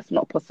 no, that's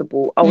not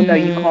possible. Oh, no,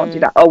 you can't do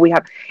Mm, that. Oh,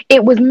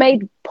 it was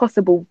made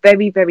possible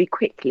very, very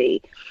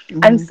quickly.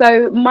 And mm,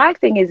 so my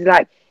thing is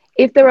like,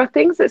 if there are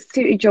things that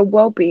suited your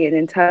well-being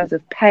in terms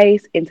of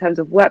pace, in terms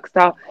of work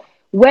style,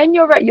 when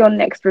you're at your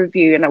next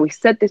review, and we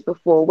said this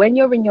before, when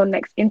you're in your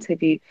next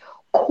interview,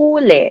 call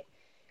it.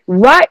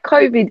 Write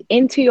COVID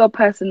into your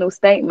personal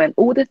statement,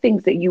 all the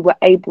things that you were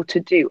able to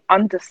do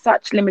under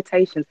such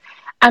limitations,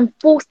 and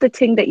force the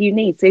thing that you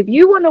need. So if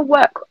you want to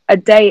work a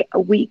day a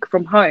week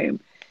from home,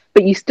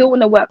 but you still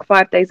want to work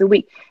 5 days a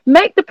week,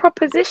 make the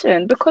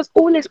proposition because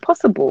all is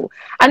possible.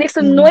 And it's mm,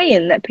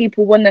 annoying that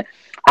people want to,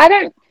 I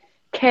don't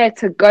care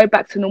to go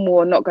back to normal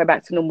or not go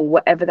back to normal,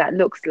 whatever that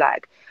looks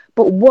like.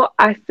 But what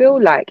I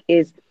feel like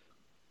is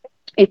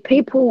if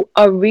people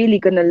are really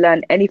going to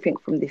learn anything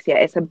from this year,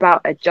 it's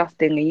about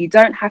adjusting, and you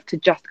don't have to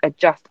just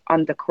adjust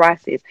under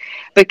crisis.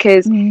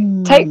 Because,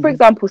 take for mm.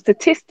 example,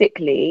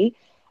 statistically,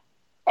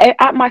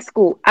 at my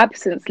school,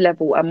 absence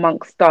level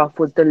amongst staff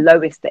was the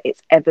lowest that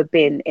it's ever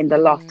been in the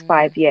last mm,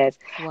 5 years.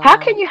 How wow.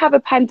 can you have a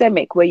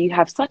pandemic where you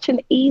have such an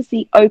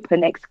easy,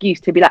 open excuse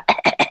to be like,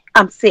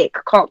 I'm sick,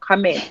 can't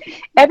come in?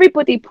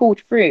 Everybody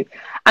pulled through.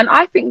 And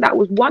I think that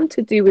was one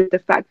to do with the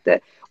fact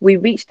that we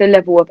reached a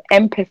level of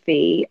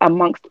empathy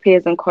amongst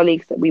peers and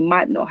colleagues that we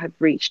might not have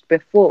reached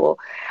before.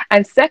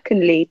 And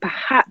secondly,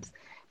 perhaps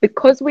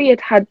because we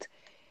had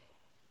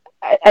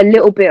a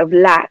little bit of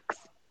lax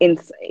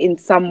in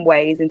some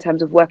ways in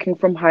terms of working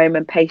from home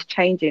and pace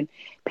changing,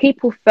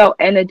 people felt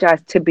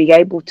energized to be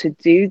able to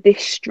do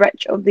this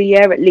stretch of the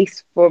year, at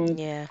least from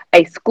Yeah,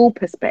 a school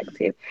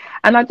perspective.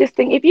 And I just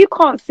think if you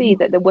can't see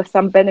that there were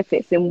some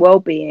benefits in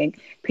well-being,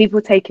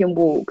 people taking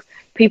walks,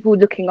 people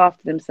looking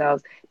after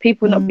themselves,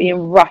 people not Mm,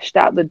 being rushed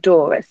out the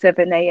door at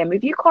 7 a.m.,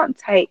 if you can't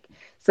take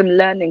some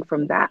learning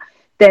from that,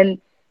 then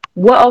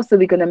what else are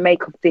we going to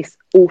make of this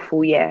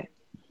awful year?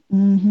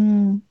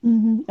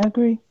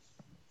 agree.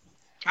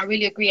 I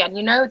really agree. And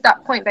you know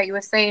that point that you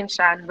were saying,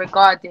 Shan,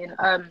 regarding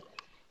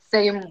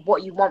saying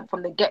what you want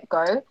from the get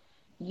go.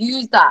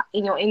 Use that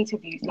in your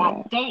interviews. Like,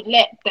 Yeah.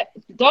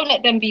 don't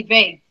let them be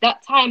vague.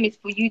 That time is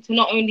for you to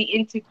not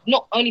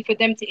only for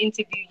them to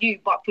interview you,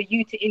 but for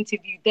you to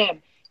interview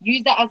them.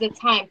 Use that as a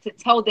time to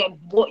tell them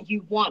what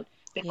you want,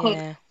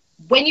 because yeah,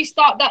 when you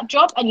start that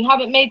job and you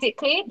haven't made it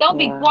clear, they'll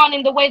be Yeah. one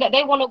in the way that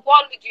they want to go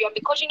on with you, and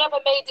because you never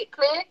made it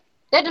clear,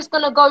 they're just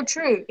gonna go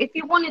through. If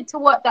you wanted to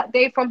work that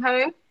day from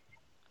home,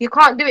 you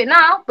can't do it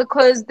now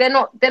because they're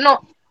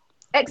not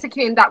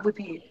executing that with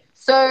you.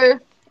 So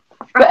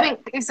I But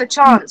think it's a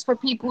chance for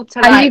people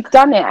to and like, you've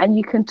done it, and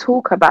you can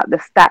talk about the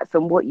stats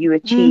and what you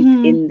achieved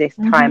Mm-hmm. in this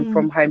time Mm-hmm.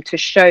 from home to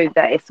show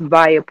that it's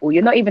viable.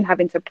 You're not even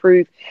having to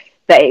prove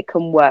that it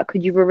can work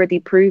because you've already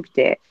proved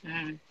it.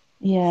 mm,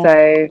 Yeah,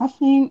 So I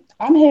think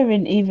I'm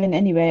hearing even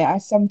anyway. I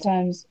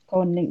sometimes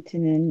go on LinkedIn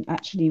and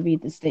actually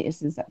read the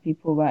statuses that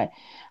people write,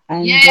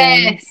 and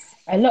yes,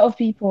 a lot of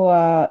people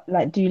are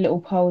like do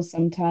little polls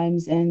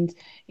sometimes. And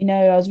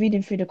I was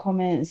reading through the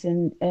comments,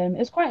 and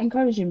it's quite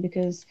encouraging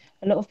because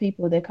a lot of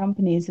people, their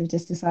companies have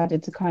just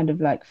decided to kind of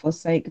like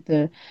forsake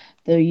the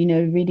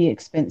really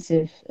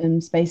expensive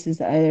spaces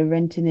that are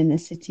renting in the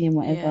city and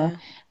whatever, yeah,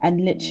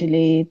 and mm,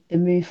 literally the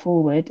move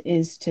forward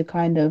is to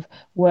kind of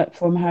work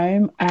from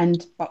home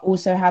and but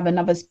also have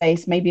another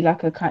space, maybe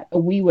like a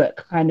WeWork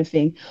kind of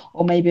thing,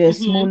 or maybe a hmm,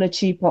 smaller,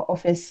 cheaper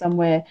office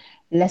somewhere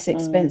less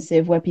mm,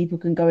 expensive where people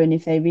can go in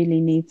if they really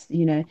need,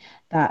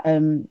 that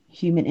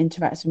human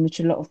interaction, which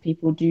a lot of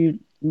people do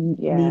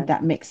need yeah,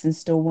 that mix and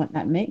still want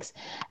that mix.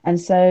 And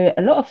so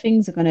a lot of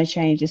things are going to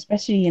change,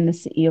 especially in the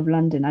city of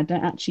London. I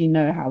don't actually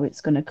know how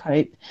it's going to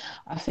cope.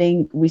 I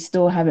think we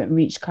still haven't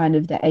reached kind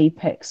of the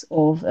apex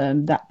of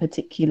that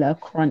particular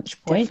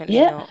crunch point definitely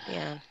yet. not.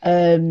 Yeah,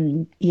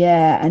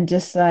 Yeah, and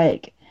just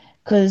like,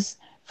 because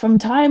from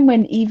time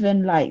when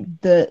even like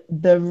the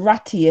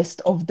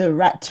rattiest of the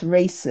rat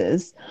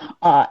racers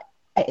are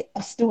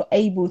are still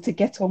able to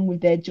get on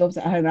with their jobs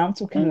at home. I'm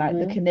talking like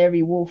the mhm,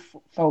 Canary Wharf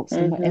folks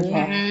and mhm,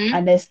 whatever, yeah. hmm,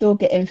 and they're still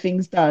getting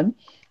things done.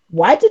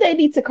 Why do they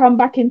need to come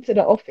back into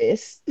the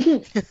office?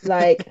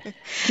 Like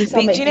to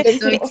some But do you know? extent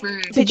so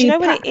true. to But do you be know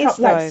what it packed up is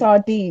like though?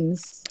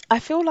 sardines. I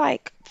feel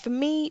like for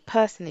me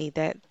personally,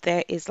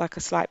 there is like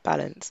a slight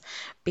balance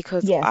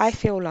because I Yes.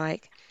 feel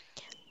like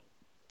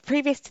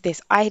previous to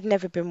this, I had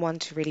never been one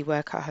to really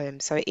work at home.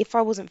 So if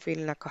I wasn't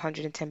feeling like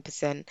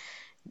 110%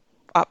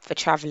 up for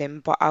traveling,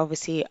 but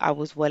obviously I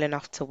was well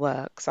enough to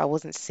work, so I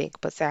wasn't sick,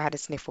 but say I had a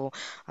sniffle,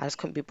 I just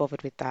couldn't be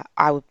bothered with that.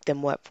 I would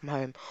then work from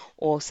home,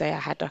 or say I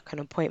had like an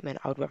appointment,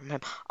 I would work from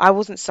home. I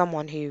wasn't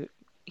someone who,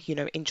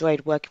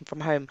 enjoyed working from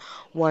home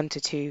 1 to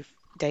 2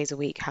 days a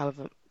week,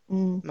 however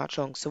Mm, much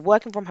long. So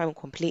working from home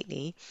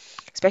completely,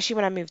 especially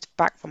when I moved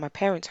back from my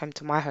parents' home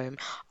to my home,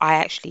 I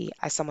actually,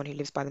 as someone who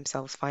lives by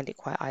themselves, find it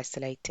quite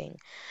isolating.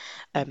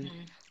 Um,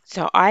 Hmm,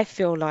 so I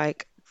feel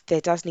like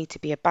there does need to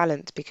be a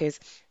balance because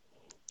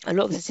a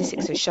lot of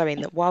statistics are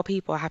showing that while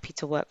people are happy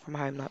to work from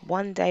home like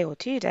 1 day or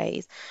 2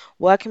 days,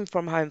 working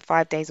from home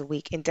 5 days a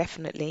week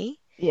indefinitely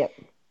Yep.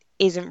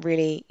 isn't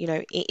really,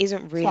 it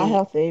isn't It's not really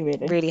healthy,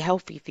 really. really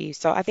healthy for you.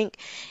 So I think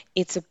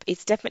it's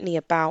definitely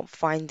about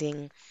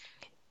finding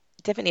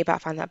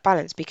that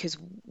balance, because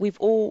we've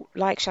all,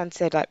 like Shan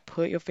said, like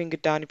put your finger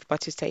down if you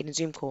participate in a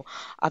Zoom call.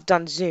 I've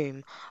done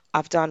Zoom,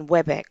 I've done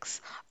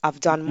WebEx, I've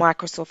done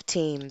Microsoft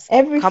Teams.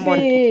 Come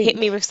on, hit Everything.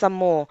 me with some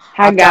more.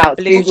 I've done Hangouts,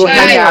 Blue Google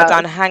Teams, Okay. I've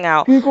done Hangouts.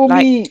 Hangout. Google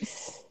Like,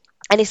 Meets.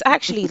 and it's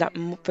actually like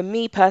for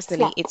me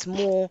personally, Slack.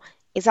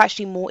 it's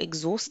actually more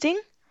exhausting,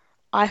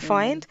 I Mm.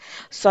 find.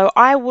 So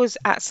I was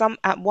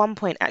at one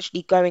point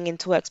actually going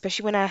into work,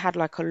 especially when I had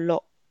like a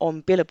lot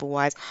on billable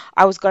wise.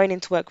 I was going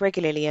into work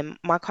regularly, and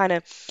my kind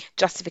of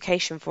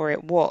justification for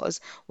it was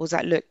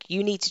that, look,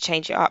 you need to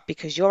change it up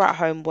because you're at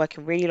home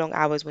working really long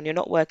hours. When you're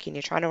not working,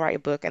 you're trying to write a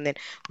book, and then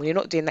when you're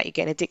not doing that, you're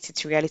getting addicted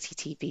to reality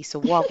TV. So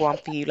what go on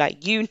for you? Like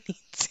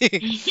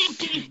to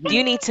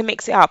you need to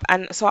mix it up.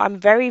 And so I'm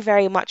very,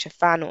 very much a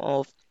fan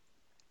of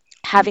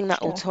having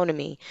that Mixture.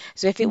 autonomy.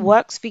 So if it Mm.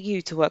 works for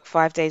you to work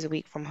 5 days a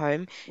week from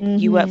home,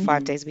 you work Mm-hmm.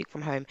 5 days a week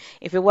from home.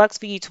 If it works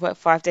for you to work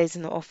 5 days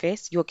in the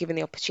office, you're given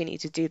the opportunity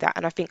to do that.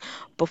 And I think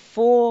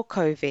before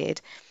COVID,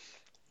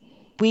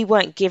 we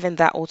weren't given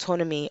that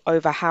autonomy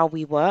over how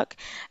we work.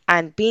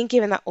 And being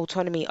given that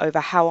autonomy over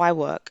how I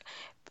work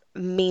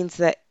means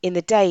that in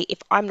the day, if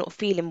I'm not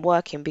feeling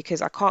working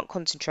because I can't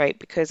concentrate,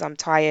 because I'm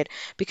tired,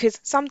 because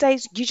some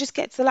days you just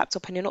get to the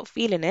laptop and you're not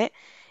feeling it.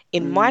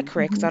 In my Mm.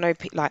 career, because Mm-hmm. I know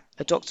like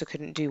a doctor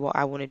couldn't do what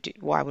I want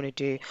to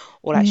do,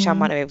 or like Shan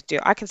might Mm-hmm. not be able to do,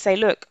 I can say,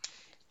 look,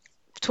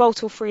 12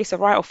 till 3 is a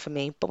write off for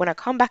me. But when I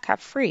come back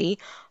at 3,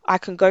 I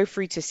can go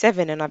through to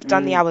 7 and I've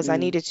done the Mm. hours I Mm.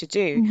 needed to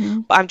do,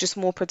 Mm-hmm. but I'm just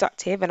more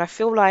productive. And I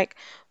feel like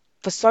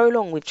for so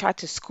long we've tried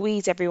to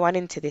squeeze everyone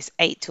into this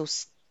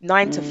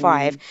 9 to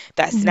 5 Mm.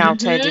 that's now Mm-hmm.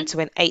 turned Mhm. into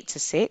an 8 to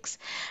 6.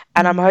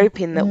 And I'm Mm-hmm.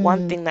 hoping that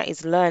one Mm. thing that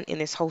is learned in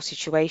this whole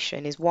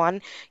situation is,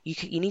 one,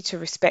 you need to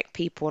respect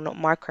people, not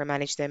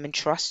micromanage them, and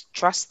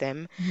trust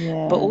them.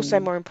 But Yeah. also,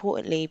 Mm. more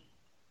importantly,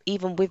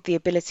 even with the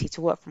ability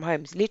to work from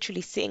home,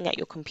 literally sitting at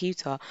your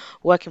computer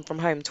working from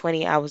home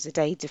 20 hours a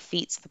day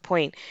defeats the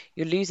point.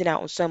 You're losing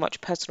out on so much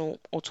personal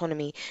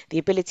autonomy, the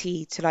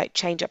ability to like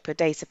change up your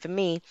day. So for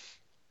me,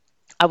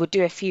 I would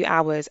do a few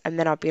hours and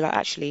then I'd be like,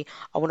 actually,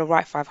 I want to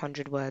write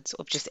 500 words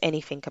of just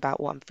anything about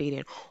what I'm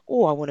feeling,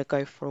 or I want to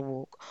go for a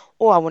walk,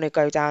 or I want to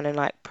go down and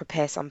like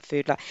prepare some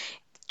food. Like,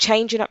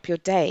 changing up your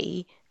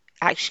day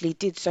actually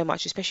did so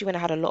much, especially when I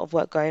had a lot of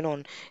work going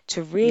on,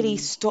 to really Mm.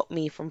 stop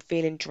me from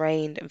feeling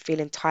drained and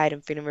feeling tired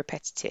and feeling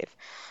repetitive.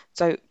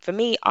 So for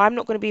me, I'm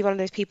not going to be one of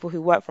those people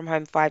who work from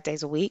home 5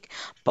 days a week,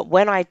 but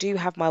when I do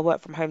have my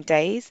work from home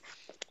days,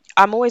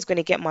 I'm always going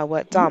to get my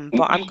work done,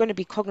 but I'm going to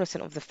be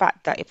cognizant of the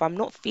fact that if I'm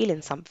not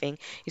feeling something,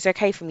 it's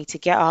okay for me to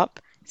get up,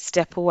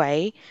 step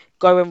away,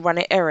 go and run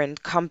an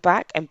errand, come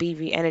back and be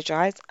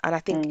re-energized. And I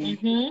think Mm.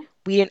 Mhm.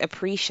 we didn't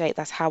appreciate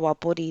that's how our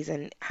bodies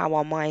and how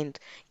our mind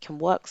can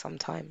work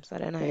sometimes. I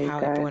don't know There you how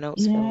go. everyone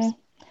else Yeah. feels.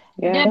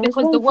 Yeah. Yeah, There was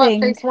because the one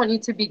thing. workplace want you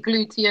to be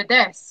glued to your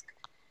desk.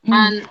 Mm.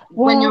 And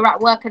when you're Well, at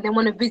work and they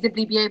want to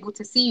visibly be able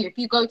to see you, if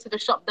you go to the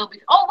shop, they'll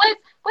be, oh,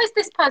 where's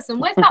this person?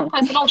 Where's that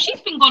person? Oh,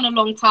 she's been gone a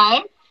long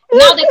time.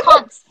 Now they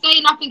can't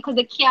say nothing because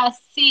they can't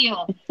see you.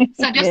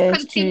 So just yeah,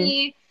 it's true.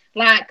 continue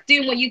like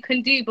doing what you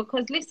can do,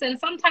 because listen,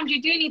 sometimes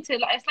you do need to,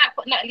 like, it's like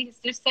what Natalie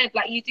just said,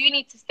 like you do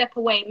need to step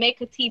away, make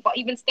a tea, but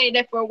even stay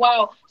there for a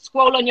while,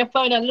 scroll on your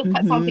phone and look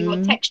at something, or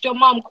Mm-hmm. text your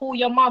mom, call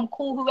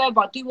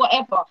whoever, do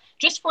whatever,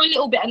 just for a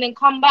little bit and then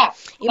come back.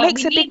 It Like we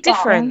makes a big need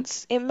that. One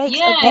difference. It makes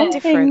a big Yeah. one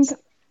thing difference.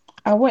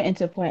 I wanted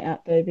to point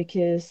out though,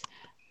 because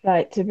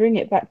like to bring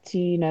it back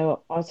to,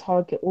 our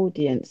target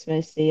audience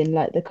mostly, and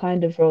like the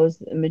kind of roles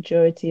that the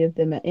majority of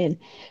them are in.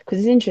 Because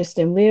it's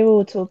interesting, we're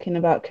all talking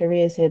about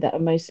careers here that are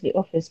mostly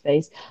office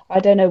based. I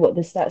don't know what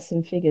the stats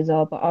and figures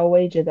are, but I'll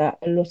wager that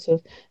a lot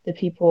of the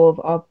people of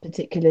our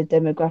particular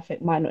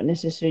demographic might not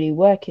necessarily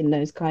work in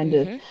those kind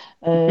of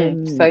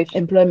Mhm.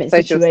 employment Social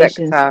situations.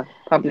 sector,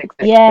 public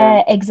sector.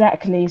 Yeah,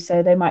 exactly.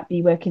 So they might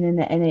be working in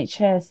the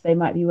NHS, they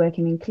might be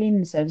working in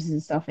cleaning services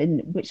and stuff, in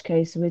which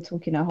case we're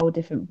talking a whole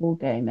different ball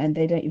game, and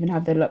they don't even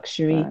have the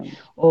luxury Um,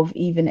 of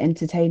even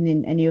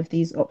entertaining any of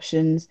these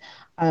options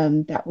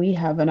that we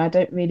have. And I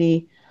don't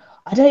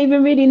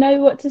even really know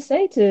what to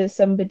say to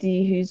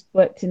somebody who's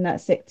worked in that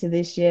sector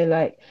this year,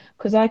 like,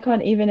 because I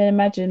can't even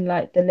imagine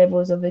like the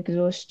levels of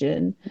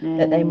exhaustion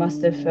that they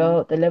must have mm,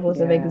 felt, the levels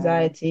of yeah.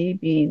 anxiety,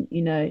 being,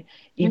 And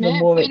even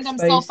they're more putting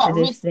themselves exposed to at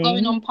this risk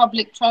going thing. on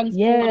public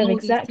transport Yeah, and all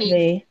these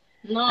things. exactly.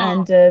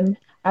 No. And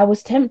I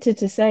was tempted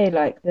to say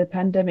like the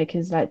pandemic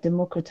has like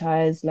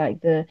democratized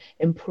like the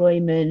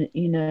employment,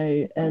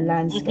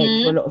 landscape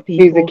for a Mm. Mhm. lot of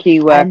Who's a people. key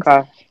And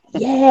worker?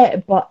 yeah,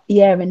 but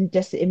yeah, and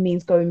just it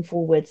means going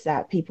forwards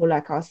that people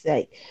like us,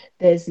 like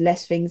there's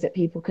less things that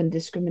people can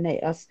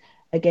discriminate us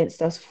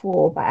against us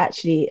for, but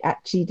actually it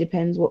actually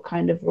depends what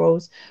kind of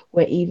roles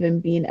we're even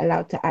being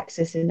allowed to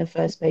access in the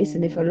first place.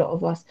 And if a lot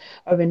of us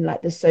are in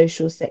like the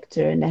social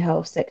sector and the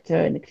health sector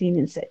and the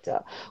cleaning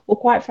sector, well,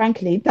 quite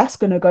frankly, that's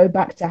going to go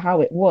back to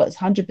how it was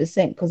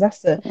 100%, because that's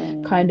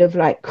the kind of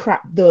like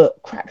crack the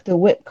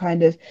whip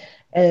kind of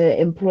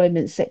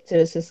employment sector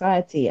of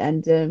society.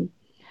 And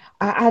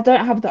I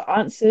don't have the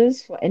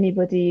answers for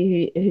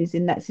anybody who's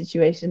in that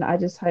situation. I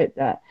just hope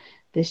that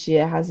this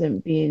year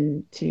hasn't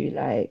been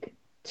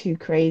too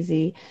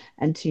crazy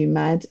and too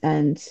mad,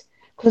 and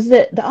because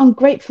the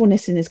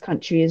ungratefulness in this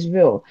country is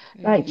real.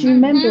 Like, do you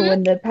remember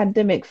when the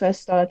pandemic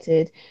first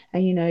started,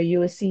 and you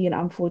were seeing,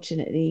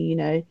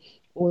 unfortunately,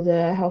 all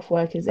the health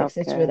workers,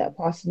 etc., that are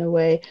passing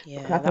away? We're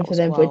Yeah, clapping that for was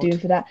them, we're doing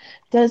wild. for that.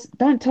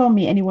 Don't tell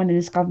me anyone in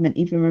this government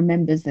even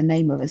remembers the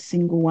name of a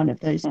single one of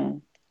those.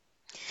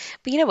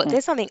 But you know what?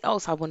 There's something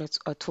else I want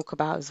to talk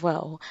about as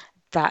well.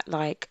 That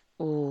like,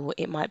 oh,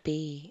 it might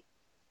be.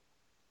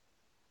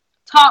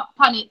 Talk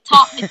on it,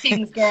 talk the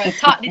things, girl,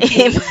 talk the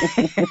things,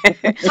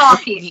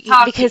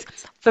 talk Because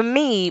it. for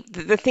me,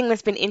 the thing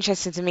that's been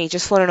interesting to me,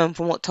 just following on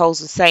from what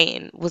Tolls was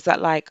saying, was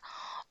that like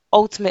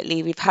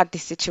ultimately we've had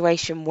this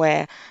situation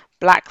where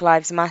Black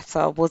Lives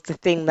Matter was the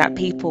thing that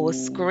people were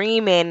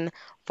screaming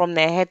from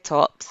their head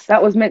tops.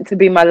 That was meant to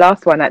be my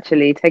last one,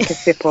 actually. Take a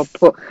sip or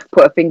put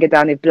a finger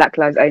down if Black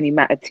Lives Only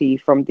Matter to you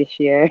from this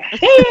year.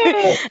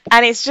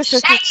 And it's just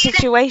a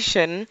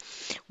situation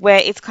where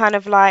it's kind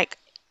of like,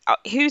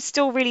 who's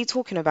still really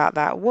talking about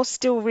that? What's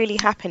still really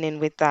happening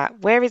with that?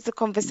 Where is the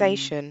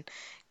conversation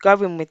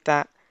going with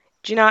that?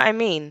 Do you know what I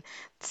mean?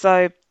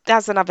 So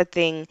that's another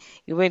thing.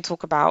 You won't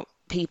talk about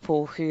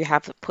people who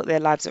have put their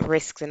lives at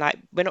risk, and like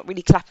we're not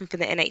really clapping for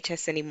the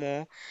NHS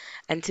anymore.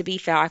 And to be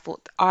fair, I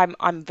thought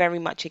I'm very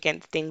much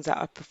against things that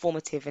are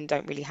performative and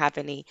don't really have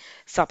any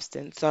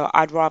substance. So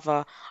I'm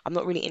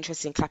not really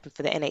interested in clapping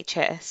for the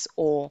NHS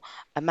or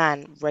a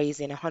man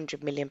raising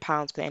 £100 million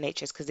for the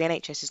NHS, because the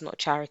NHS is not a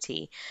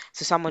charity.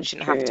 So someone It's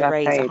shouldn't have true. to I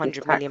raise paid this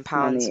 £100 million tax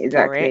money.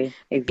 for it, Exactly.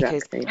 because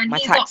Exactly. And my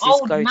he's an taxes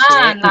old go to it.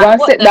 man. Go Like, and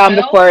what sit the down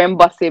hell? before him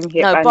bust him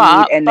hip No,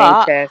 and need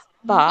but NHS.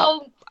 but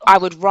Go. I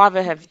would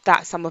rather have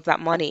that some of that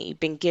money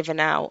been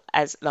given out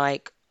as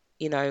like,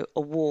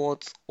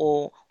 awards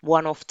or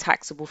one-off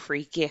taxable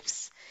free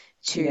gifts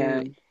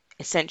Yeah. to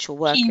essential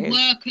Key workers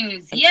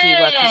workers, and key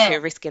workers who yeah.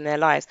 are risking their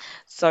lives.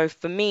 So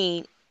for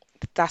me,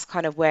 that's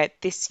kind of where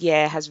this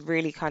year has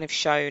really kind of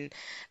shown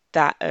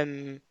that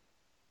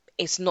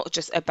it's not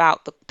just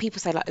about the people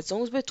say like, as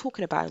long as we're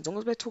talking about it, as long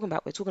as we're talking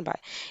about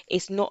it.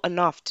 It's not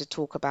enough to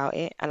talk about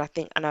it. And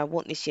I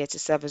want this year to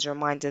serve as a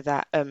reminder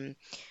that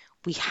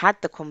we had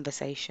the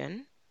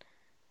conversation,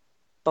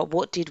 but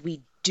what did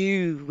we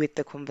do with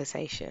the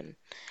conversation?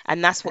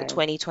 And that's what Okay.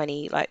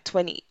 2020, like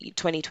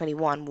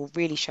 2021 will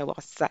really show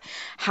us, that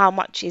how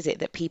much is it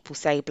that people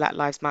say Black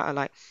Lives Matter,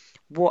 like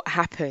what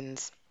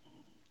happens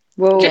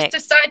Well, next?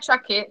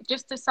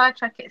 Just to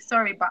sidetrack it,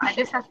 sorry, but I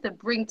just have to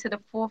bring to the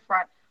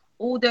forefront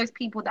all those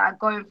people that are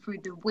going through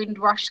the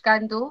Windrush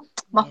scandal.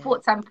 My Yeah.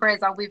 thoughts and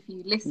prayers are with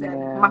you. Listen,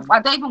 yeah. I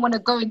don't even want to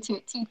go into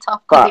it too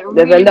tough because But it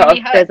really,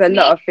 really there's hurts a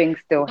lot me. of things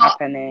still But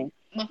happening.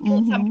 my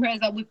thoughts and Mm-hmm. prayers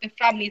are with the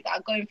families that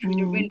are going through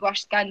the Mm-hmm.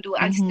 Windrush scandal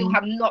and still Mm-hmm.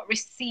 have not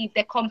received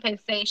their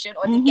compensation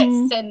or to get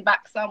Mm-hmm. sent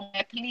back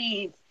somewhere,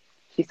 please.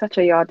 She's such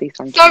a yardie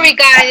Sorry, sometimes.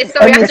 guys.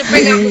 Sorry, I have to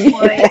bring out the Honestly.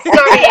 voice.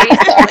 Sorry.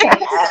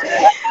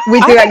 We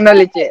I do don't,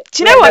 acknowledge it.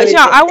 do you We know what? Do you acknowledge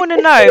know, it. I want to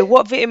know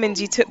what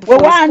vitamins you took We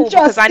before this want call,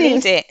 because I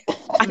need justice. it.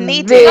 I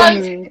need it.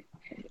 Don't Vim.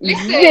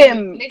 listen,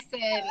 Vim.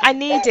 listen. I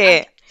need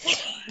it.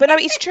 But no,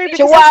 it's true, She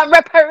because that's want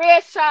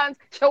reparations.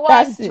 She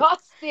That's want it.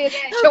 justice.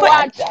 Yeah, no, She but One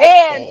want change.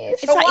 justice.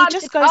 She it's like it want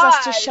just it goes us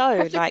to all. show,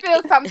 Cause she like,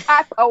 feels some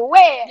type of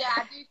way. yeah,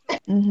 I do.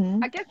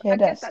 Mm-hmm. I Hear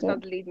guess that that does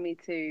still. lead me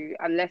to,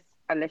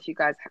 unless you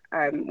guys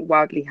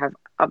wildly have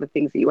other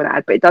things that you want to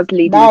add, but it does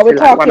lead me Now we're to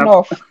like one talking of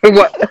off.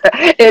 what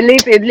it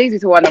leads me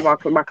to one of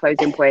my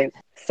closing points.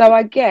 So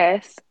I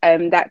guess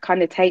that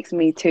kind of takes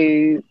me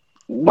to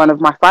one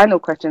of my final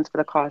questions for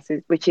the cast,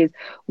 which is,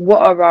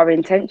 what are our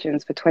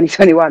intentions for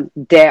 2021?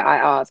 Dare I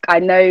ask? I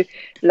know,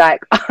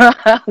 like,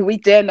 we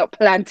dare not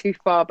plan too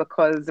far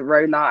because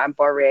Rona and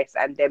Boris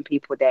and then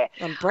people there,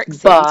 on Brexit. We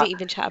but didn't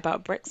even chat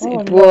about Brexit Oh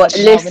in Lord, March.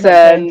 no, we're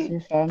not going listen, to,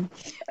 fam.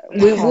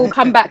 We we'll can't.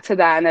 come back to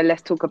that, and then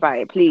let's talk about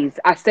it, please.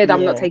 I said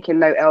I'm not Yeah. taking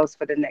no else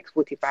for the next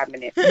 45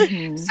 minutes.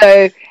 Mm-hmm.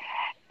 So,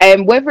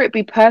 whether it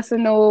be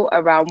personal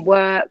around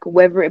work,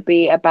 whether it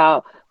be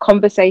about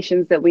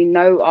conversations that we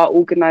know our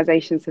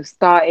organizations have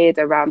started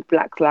around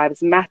Black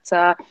Lives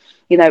Matter,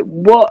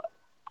 what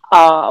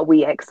are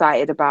we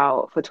excited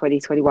about for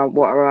 2021?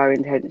 What are our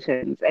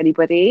intentions?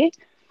 Anybody?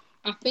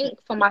 I think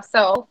for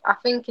myself, I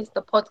think it's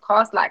the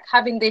podcast. Like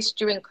having this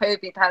during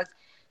COVID has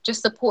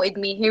just supported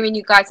me hearing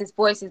you guys'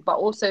 voices, but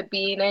also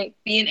being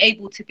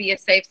able to be a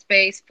safe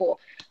space for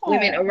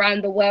women Oh.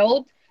 around the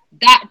world.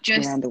 that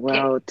just Around the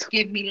world.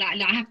 give me like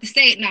I have to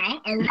say it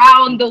now,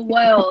 around the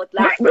world.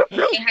 Like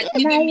it has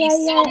given me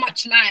so Yeah.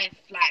 much life.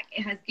 Like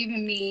it has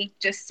given me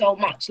just so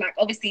much. Like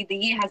obviously the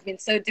year has been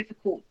so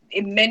difficult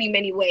in many,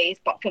 many ways.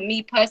 But for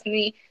me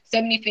personally,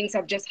 so many things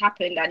have just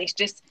happened and it's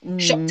just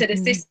shock to the Mm-hmm.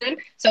 system.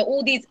 So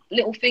all these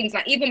little things,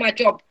 like even my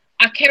job,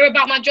 I care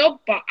about my job,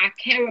 but I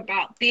care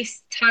about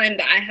this time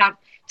that I have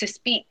to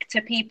speak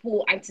to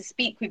people and to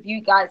speak with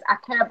you guys. I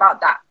care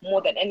about that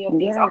more than any of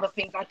these Yes. other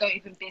things I don't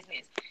even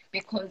business,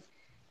 because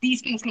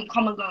these things can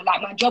come and go.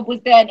 Like my job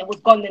was there and it was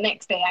gone the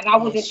next day, and I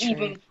Yeah, it's wasn't true.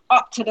 even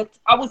up to the.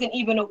 I wasn't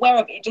even aware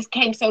of it. It just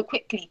came so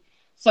quickly.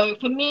 So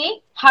for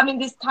me, having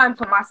this time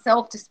for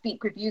myself to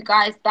speak with you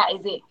guys, that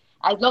is it.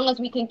 As long as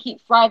we can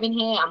keep thriving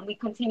here and we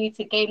continue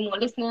to gain more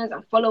listeners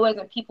and followers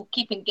and people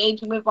keep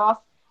engaging with us,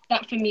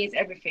 that for me is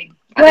everything.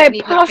 I don't We're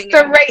need nothing Pastor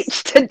else.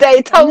 Rach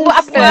today. Tom, what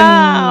happened?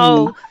 Listen,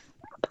 Wow.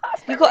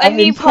 You got a I've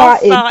new imparted.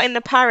 pastor in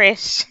the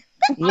parish.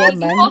 Yeah, I'm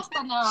the man.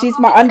 pastor now. She's I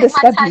my will take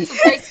my understudy. title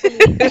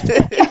gracefully.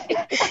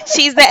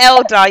 She's the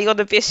elder, you're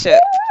the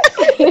bishop.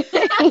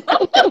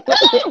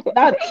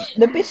 Now,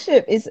 the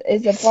bishop is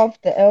above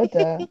the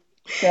elder,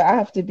 so I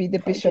have to be the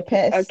Okay,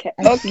 bishopess, okay,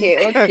 and okay, she's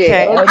okay,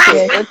 the Okay. okay,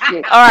 eldest.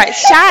 okay. All right,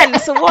 Shan.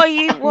 So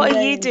She what are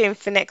you reigns. doing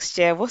for next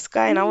year? What's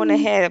going? I want to Mm,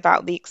 hear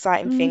about the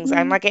exciting things.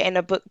 Am mhm, I getting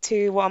a book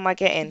too? What am I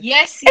getting?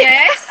 Yes,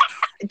 yes.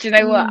 Do you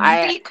know what? mm,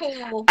 I Speak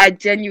all. I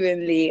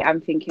genuinely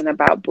am thinking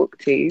about book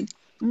two.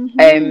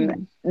 Um,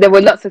 mhm. there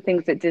were lots of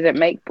things that didn't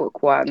make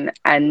book one,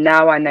 and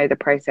now I know the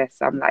process.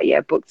 So I'm like,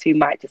 yeah, book two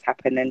might just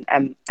happen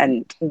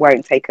and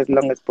won't take as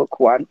long as book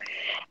one.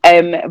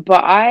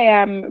 But I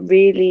am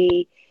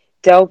really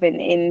delving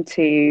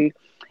into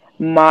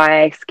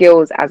my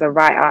skills as a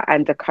writer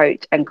and a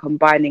coach and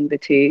combining the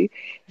two.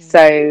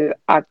 Mm. So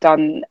I've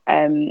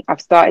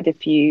started a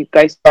few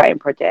ghostwriting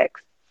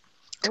projects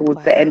Oh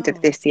towards the end of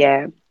wow. this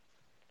year.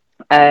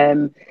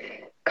 Um,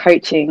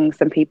 Coaching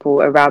some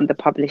people around the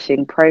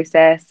publishing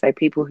process, so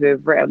people who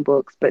have written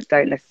books but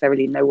don't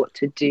necessarily know what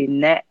to do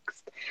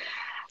next.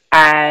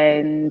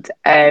 And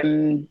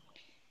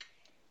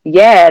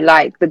yeah,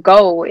 like the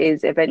goal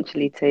is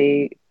eventually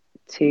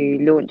to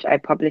launch a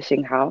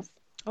publishing house.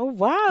 Oh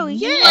wow.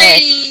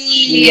 Yes.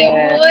 Boy,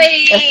 Yeah.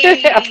 boy,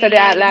 I've said it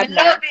out we loud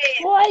now. love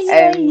it. Oi,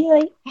 oi, Um,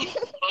 oi.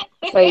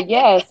 so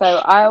yeah,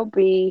 so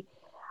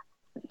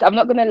I'm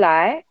not gonna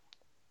lie,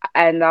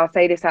 and I'll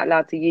say this out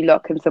loud so you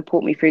lot can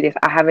support me through this.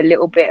 I have a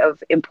little bit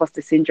of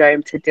imposter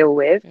syndrome to deal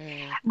with,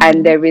 Mm.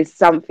 and Mhm, there is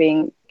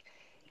something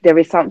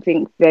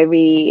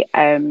very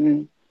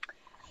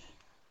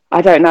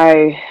I don't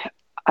know,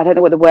 I don't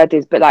know what the word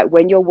is, but like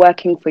when you're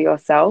working for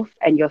yourself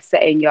and you're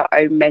setting your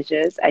own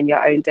measures and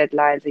your own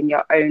deadlines and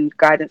your own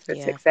guidance for Yeah.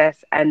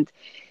 success and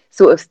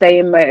sort of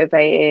staying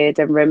motivated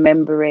and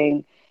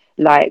remembering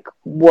like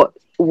what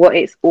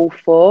it's all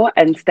for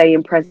and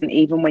staying present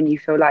even when you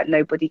feel like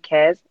nobody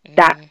cares,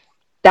 Mm.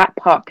 that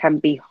part can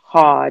be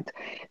hard,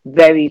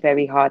 very,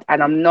 very hard.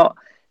 And I'm not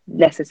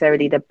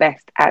necessarily the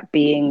best at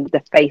being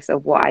the face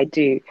of what I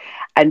do.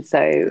 And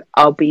so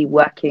I'll be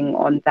working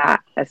on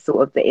that as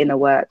sort of the inner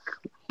work,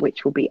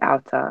 which will be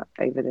outer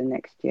over the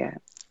next year.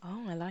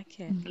 Oh, I like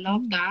it.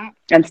 Love mhm. that.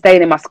 And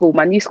staying in my school,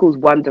 my new school's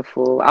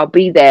wonderful. I'll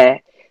be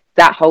there.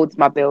 That holds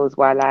my bills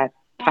while I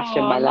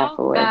passion Oh, my life love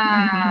away.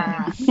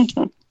 that.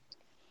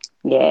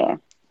 Yeah.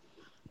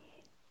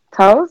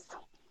 Toes?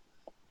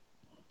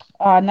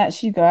 Oh, and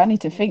that's you go. I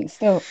need to think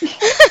still.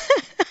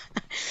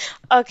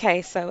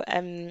 Okay, so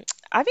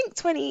I think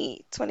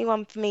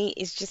 2021 for me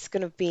is just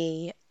gonna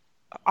be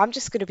I'm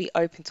just gonna be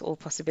open to all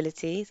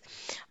possibilities.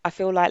 I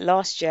feel like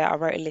last year I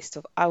wrote a list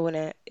of I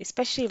wanna,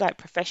 especially like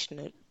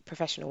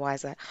professional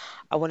wise, like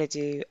I wanna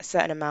do a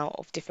certain amount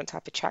of different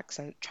type of tracks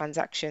and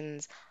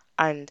transactions.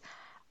 And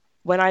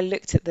when I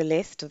looked at the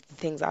list of the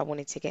things I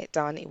wanted to get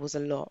done, it was a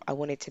lot. I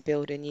wanted to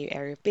build a new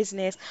area of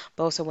business,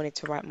 but also wanted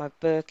to write my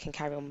book and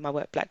carry on with my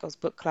work, Black Girls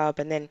Book Club.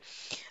 And then,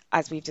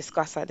 as we've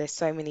discussed, like there's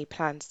so many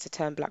plans to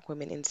turn Black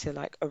women into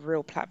like a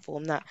real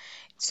platform that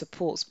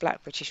supports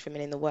Black British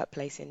women in the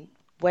workplace in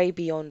way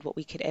beyond what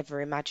we could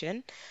ever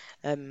imagine.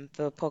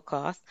 The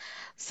podcast.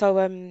 So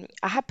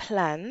I had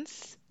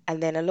plans.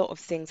 And then a lot of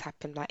things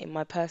happened, like in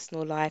my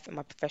personal life and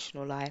my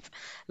professional life.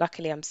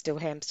 Luckily, I'm still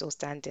here. I'm still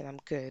standing. I'm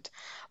good.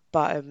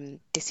 But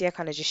this year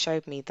kind of just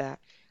showed me that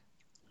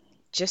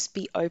just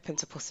be open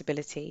to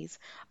possibilities.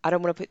 I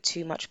don't want to put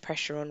too much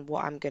pressure on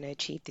what I'm going to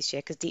achieve this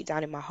year because deep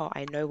down in my heart,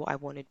 I know what I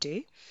want to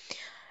do.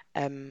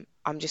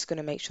 I'm just going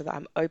to make sure that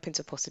I'm open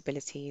to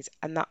possibilities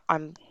and that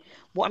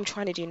what I'm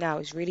trying to do now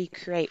is really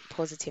create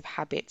positive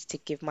habits to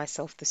give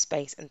myself the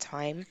space and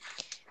time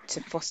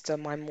to foster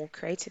my more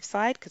creative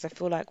side because I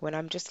feel like when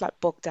I'm just like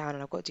bogged down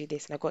and I've got to do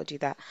this and I've got to do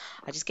that,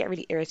 I just get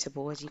really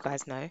irritable, as you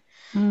guys know.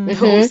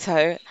 But Mm, Mm-hmm.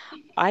 also,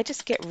 I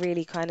just get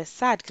really kind of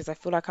sad because I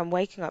feel like I'm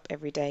waking up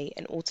every day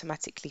and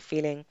automatically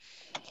feeling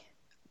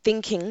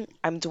thinking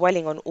I'm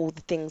dwelling on all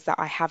the things that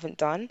I haven't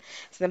done.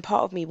 So then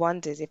part of me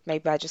wonders if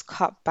maybe I just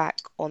cut back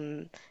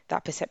on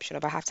that perception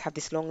of I have to have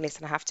this long list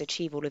and I have to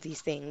achieve all of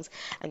these things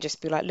and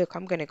just be like, look,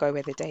 I'm going to go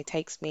where the day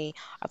takes me.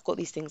 I've got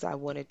these things that I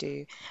want to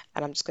do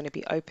and I'm just going to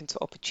be open to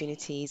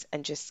opportunities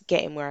and just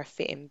get in where I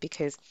fit in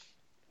because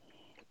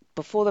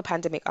before the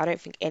pandemic, I don't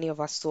think any of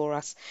us saw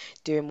us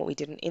doing what we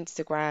did on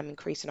Instagram,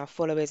 increasing our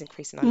followers,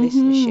 increasing our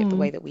listenership the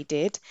Mm-hmm. way that we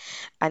did.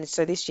 And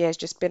so this year has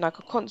just been like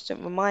a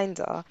constant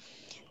reminder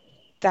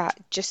that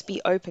just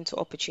be open to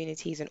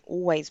opportunities and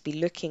always be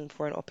looking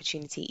for an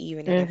opportunity,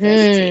 even in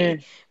adversity,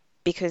 Mhm.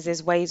 because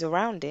there's ways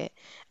around it.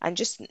 And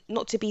just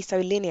not to be so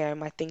linear in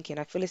my thinking.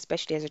 I feel,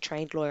 especially as a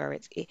trained lawyer,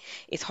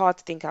 it's hard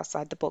to think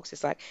outside the box.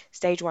 It's like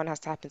stage one has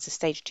to happen, so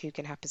stage two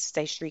can happen, so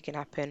stage three can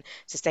happen,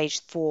 so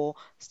stage four,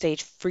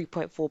 stage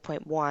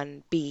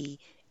 3.4.1, B,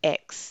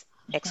 X,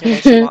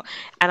 exclamation mark.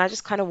 And I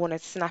just kind of want to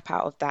snap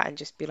out of that and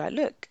just be like,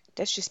 look,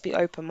 let's just be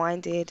open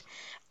minded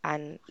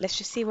and let's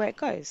just see where it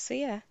goes. So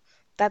yeah.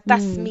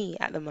 That's Mm. me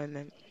at the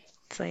moment.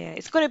 So yeah,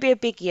 it's gonna be a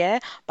big year,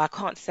 but I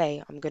can't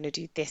say I'm gonna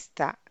do this,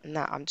 that, and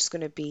that. I'm just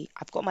gonna be.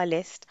 I've got my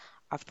list.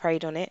 I've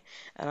prayed on it,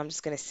 and I'm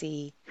just gonna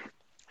see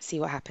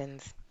what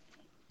happens.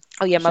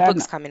 Oh yeah, my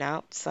book's Shan, coming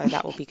out, so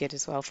that will be good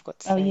as well. Forgot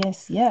to oh say.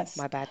 yes, yes.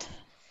 My bad.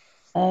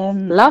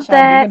 Love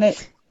Shan,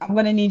 that. I'm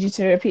gonna need you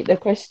to repeat the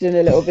question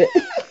a little bit.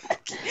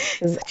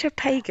 'Cause Such a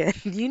pagan.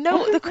 You know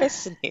what the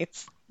question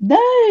is. no,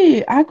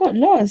 I got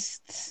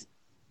lost.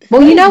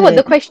 Well, What you is know what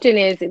the it? question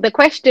is? The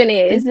question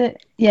is, Is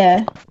it?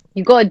 Yeah.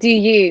 you gotta do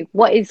you.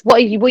 What are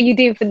you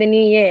doing for the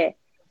new year?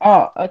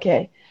 Oh,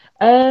 okay.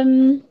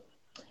 Um,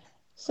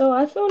 so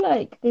I feel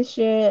like this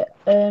year,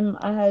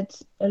 I had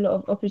a lot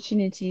of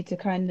opportunity to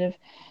kind of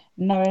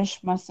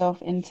nourish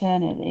myself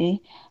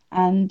internally,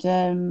 and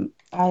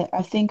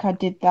I think I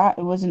did that.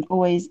 It wasn't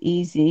always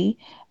easy,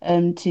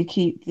 to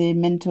keep the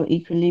mental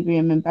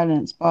equilibrium and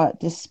balance, but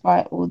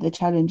despite all the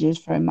challenges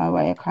thrown my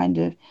way, I kind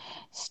of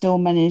still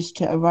managed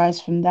to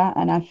arise from that,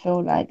 and I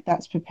feel like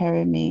that's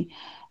preparing me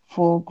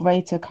for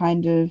greater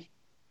kind of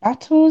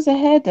battles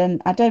ahead.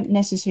 And I don't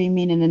necessarily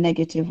mean in a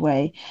negative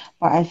way,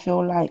 but I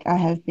feel like I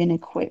have been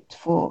equipped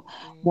for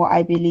Mm, what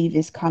I believe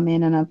is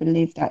coming, and I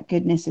believe that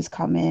goodness is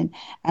coming,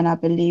 and I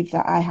believe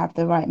that I have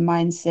the right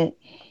mindset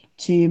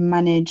to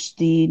manage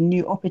the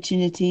new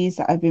opportunities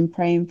that I've been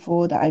praying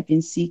for, that I've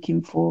been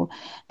seeking for,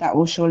 that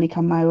will surely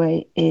come my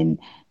way in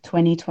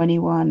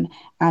 2021.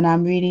 And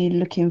I'm really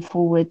looking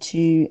forward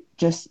to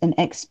just an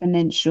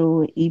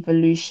exponential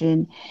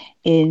evolution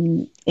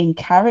in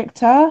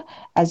character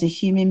as a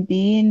human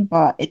being,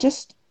 but it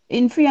just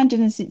in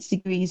 360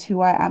 degrees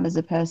who I am as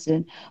a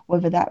person,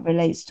 whether that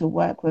relates to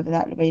work, whether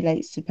that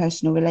relates to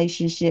personal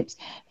relationships,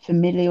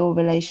 familial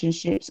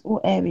relationships,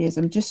 all areas.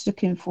 I'm just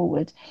looking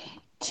forward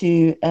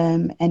to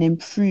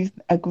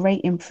a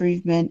great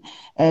improvement.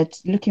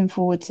 Looking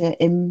forward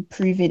to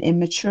improving in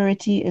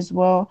maturity as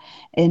well,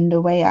 in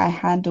the way I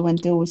handle and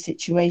deal with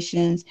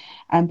situations,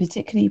 and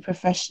particularly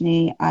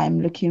professionally,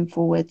 I'm looking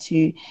forward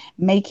to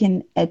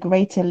making a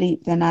greater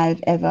leap than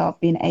I've ever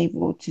been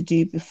able to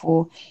do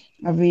before.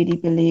 I really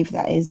believe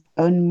that is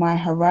on my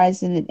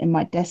horizon and in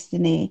my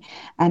destiny,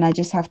 and I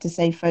just have to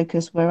stay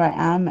focused where I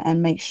am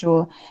and make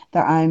sure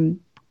that I'm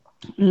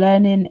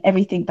learning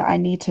everything that I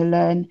need to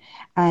learn.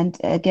 And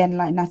again,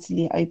 like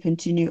Natalie, open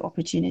to new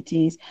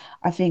opportunities.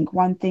 I think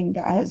one thing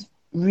that has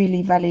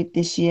really valued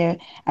this year,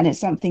 and it's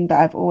something that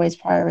I've always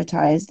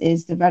prioritized,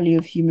 is the value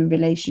of human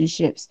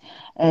relationships.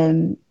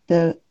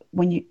 The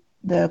when you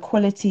the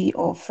quality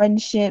of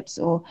friendships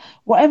or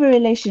whatever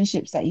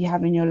relationships that you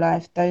have in your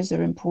life, those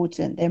are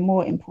important. They're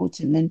more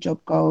important than job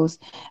goals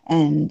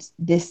and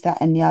this, that,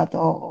 and the other,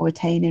 or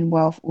attaining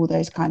wealth, all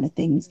those kind of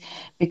things.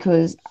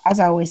 Because as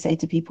I always say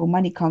to people,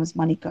 money comes,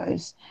 money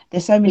goes.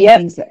 There's so many Yep.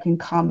 things that can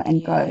come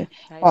and yeah, go,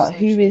 that is but so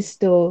who is true.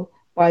 still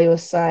by your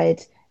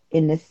side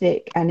in the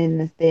thick and in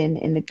the thin,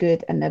 in the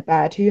good and the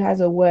bad? Who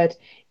has a word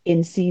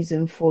in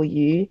season for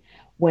you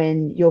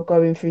when you're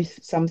going through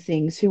some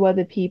things? Who are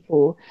the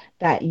people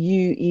that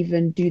you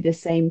even do the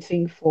same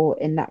thing for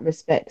in that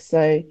respect?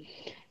 So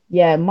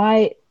yeah,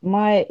 my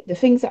the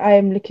things that I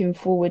am looking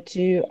forward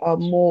to are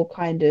more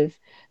kind of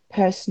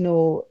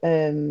personal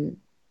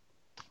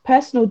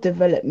personal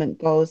development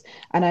goals.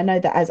 And I know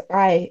that as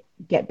I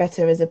get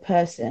better as a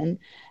person,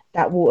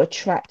 that will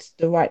attract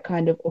the right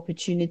kind of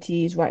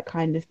opportunities, right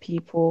kind of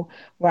people,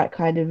 right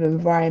kind of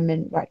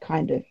environment, right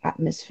kind of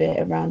atmosphere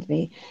around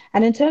me.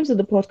 And in terms of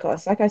the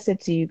podcast, like I said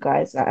to you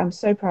guys, I'm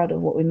so proud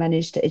of what we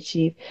managed to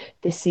achieve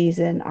this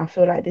season. I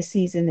feel like this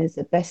season is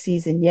the best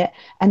season yet,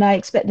 and I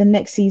expect the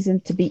next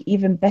season to be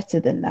even better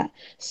than that.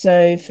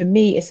 So for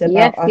me, it's Yes,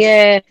 about us,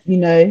 yeah. you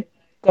know,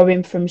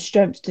 going from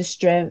strength to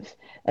strength,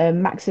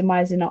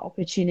 maximizing our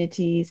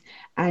opportunities,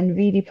 and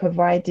really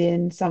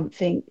providing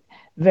something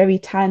very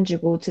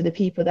tangible to the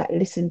people that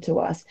listen to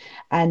us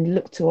and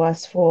look to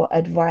us for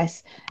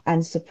advice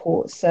and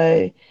support.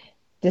 So,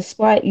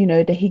 despite the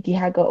higgy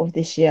hagger of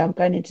this year, I'm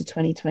going into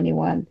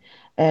 2021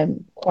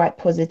 quite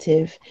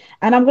positive,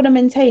 and I'm going to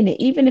maintain it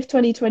even if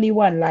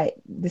 2021 like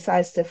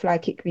decides to fly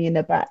kick me in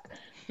the back.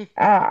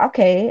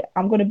 okay,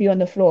 I'm gonna be on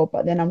the floor,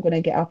 but then I'm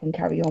gonna get up and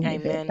carry on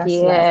with it. Amen. That's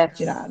life. Yes.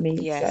 Do you know what I mean?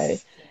 So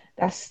Yes.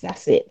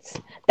 that's it.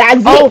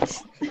 That's Oh,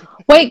 it.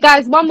 wait,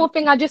 guys, one more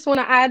thing I just want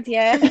to add.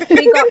 Yeah,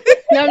 big up.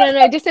 No, no,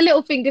 no, just a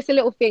little thing. Just a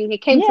little thing.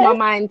 It came to my Yeah.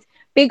 mind.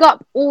 Big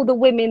up all the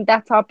women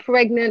that are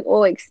pregnant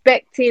or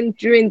expecting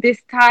during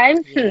this time.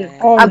 Oh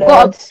Yeah. I've got,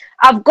 Lord.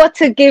 I've got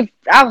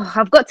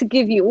to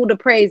give you all the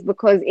praise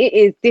because it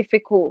is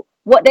difficult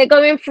what they're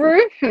going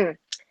through.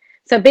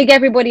 So big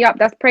everybody up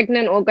that's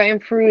pregnant or going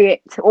through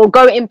it or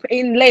going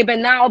in labor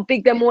now.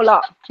 Big them all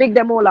up. Big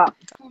them all up.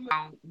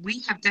 Well,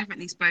 we have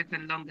definitely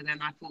spoken longer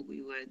than I thought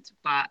we would,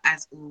 but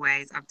as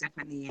always, I've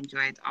definitely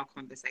enjoyed our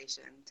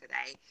conversation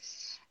today.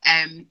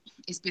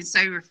 It's been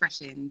so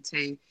refreshing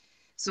to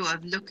sort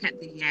of look at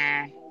the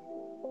year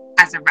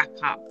as a wrap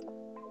up,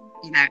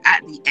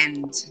 at the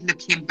end,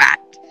 looking back,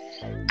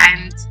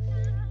 and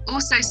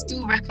also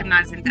still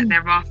recognizing that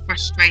there are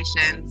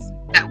frustrations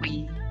that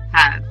we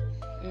have.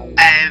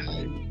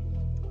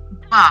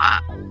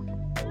 But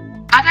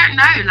I don't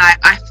know, like,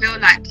 I feel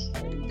like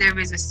there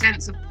is a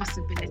sense of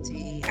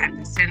possibility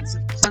and a sense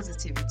of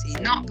positivity,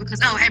 not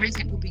because,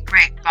 everything will be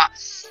great, but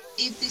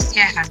if this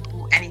year has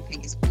brought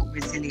anything, it's brought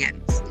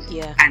resilience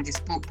Yeah. and it's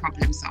brought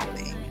problem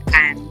solving.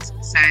 And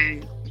so,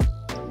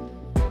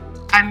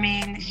 I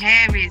mean,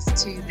 here is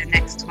to the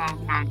next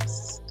 12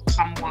 months,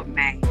 come what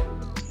may.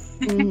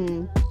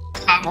 Mhm.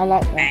 Come I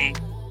like what that. may.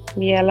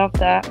 Yeah, love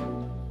that.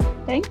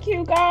 Thank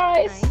you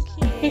guys. Thank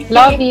you.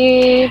 Love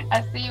you.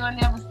 I'll see you on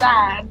the other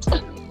side.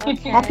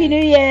 Okay. Happy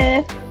New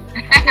Year.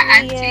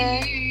 And New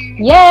Year. to you.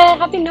 Yeah,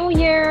 Happy New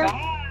Year.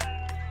 Bye.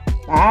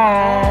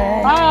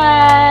 Bye.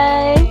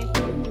 Bye.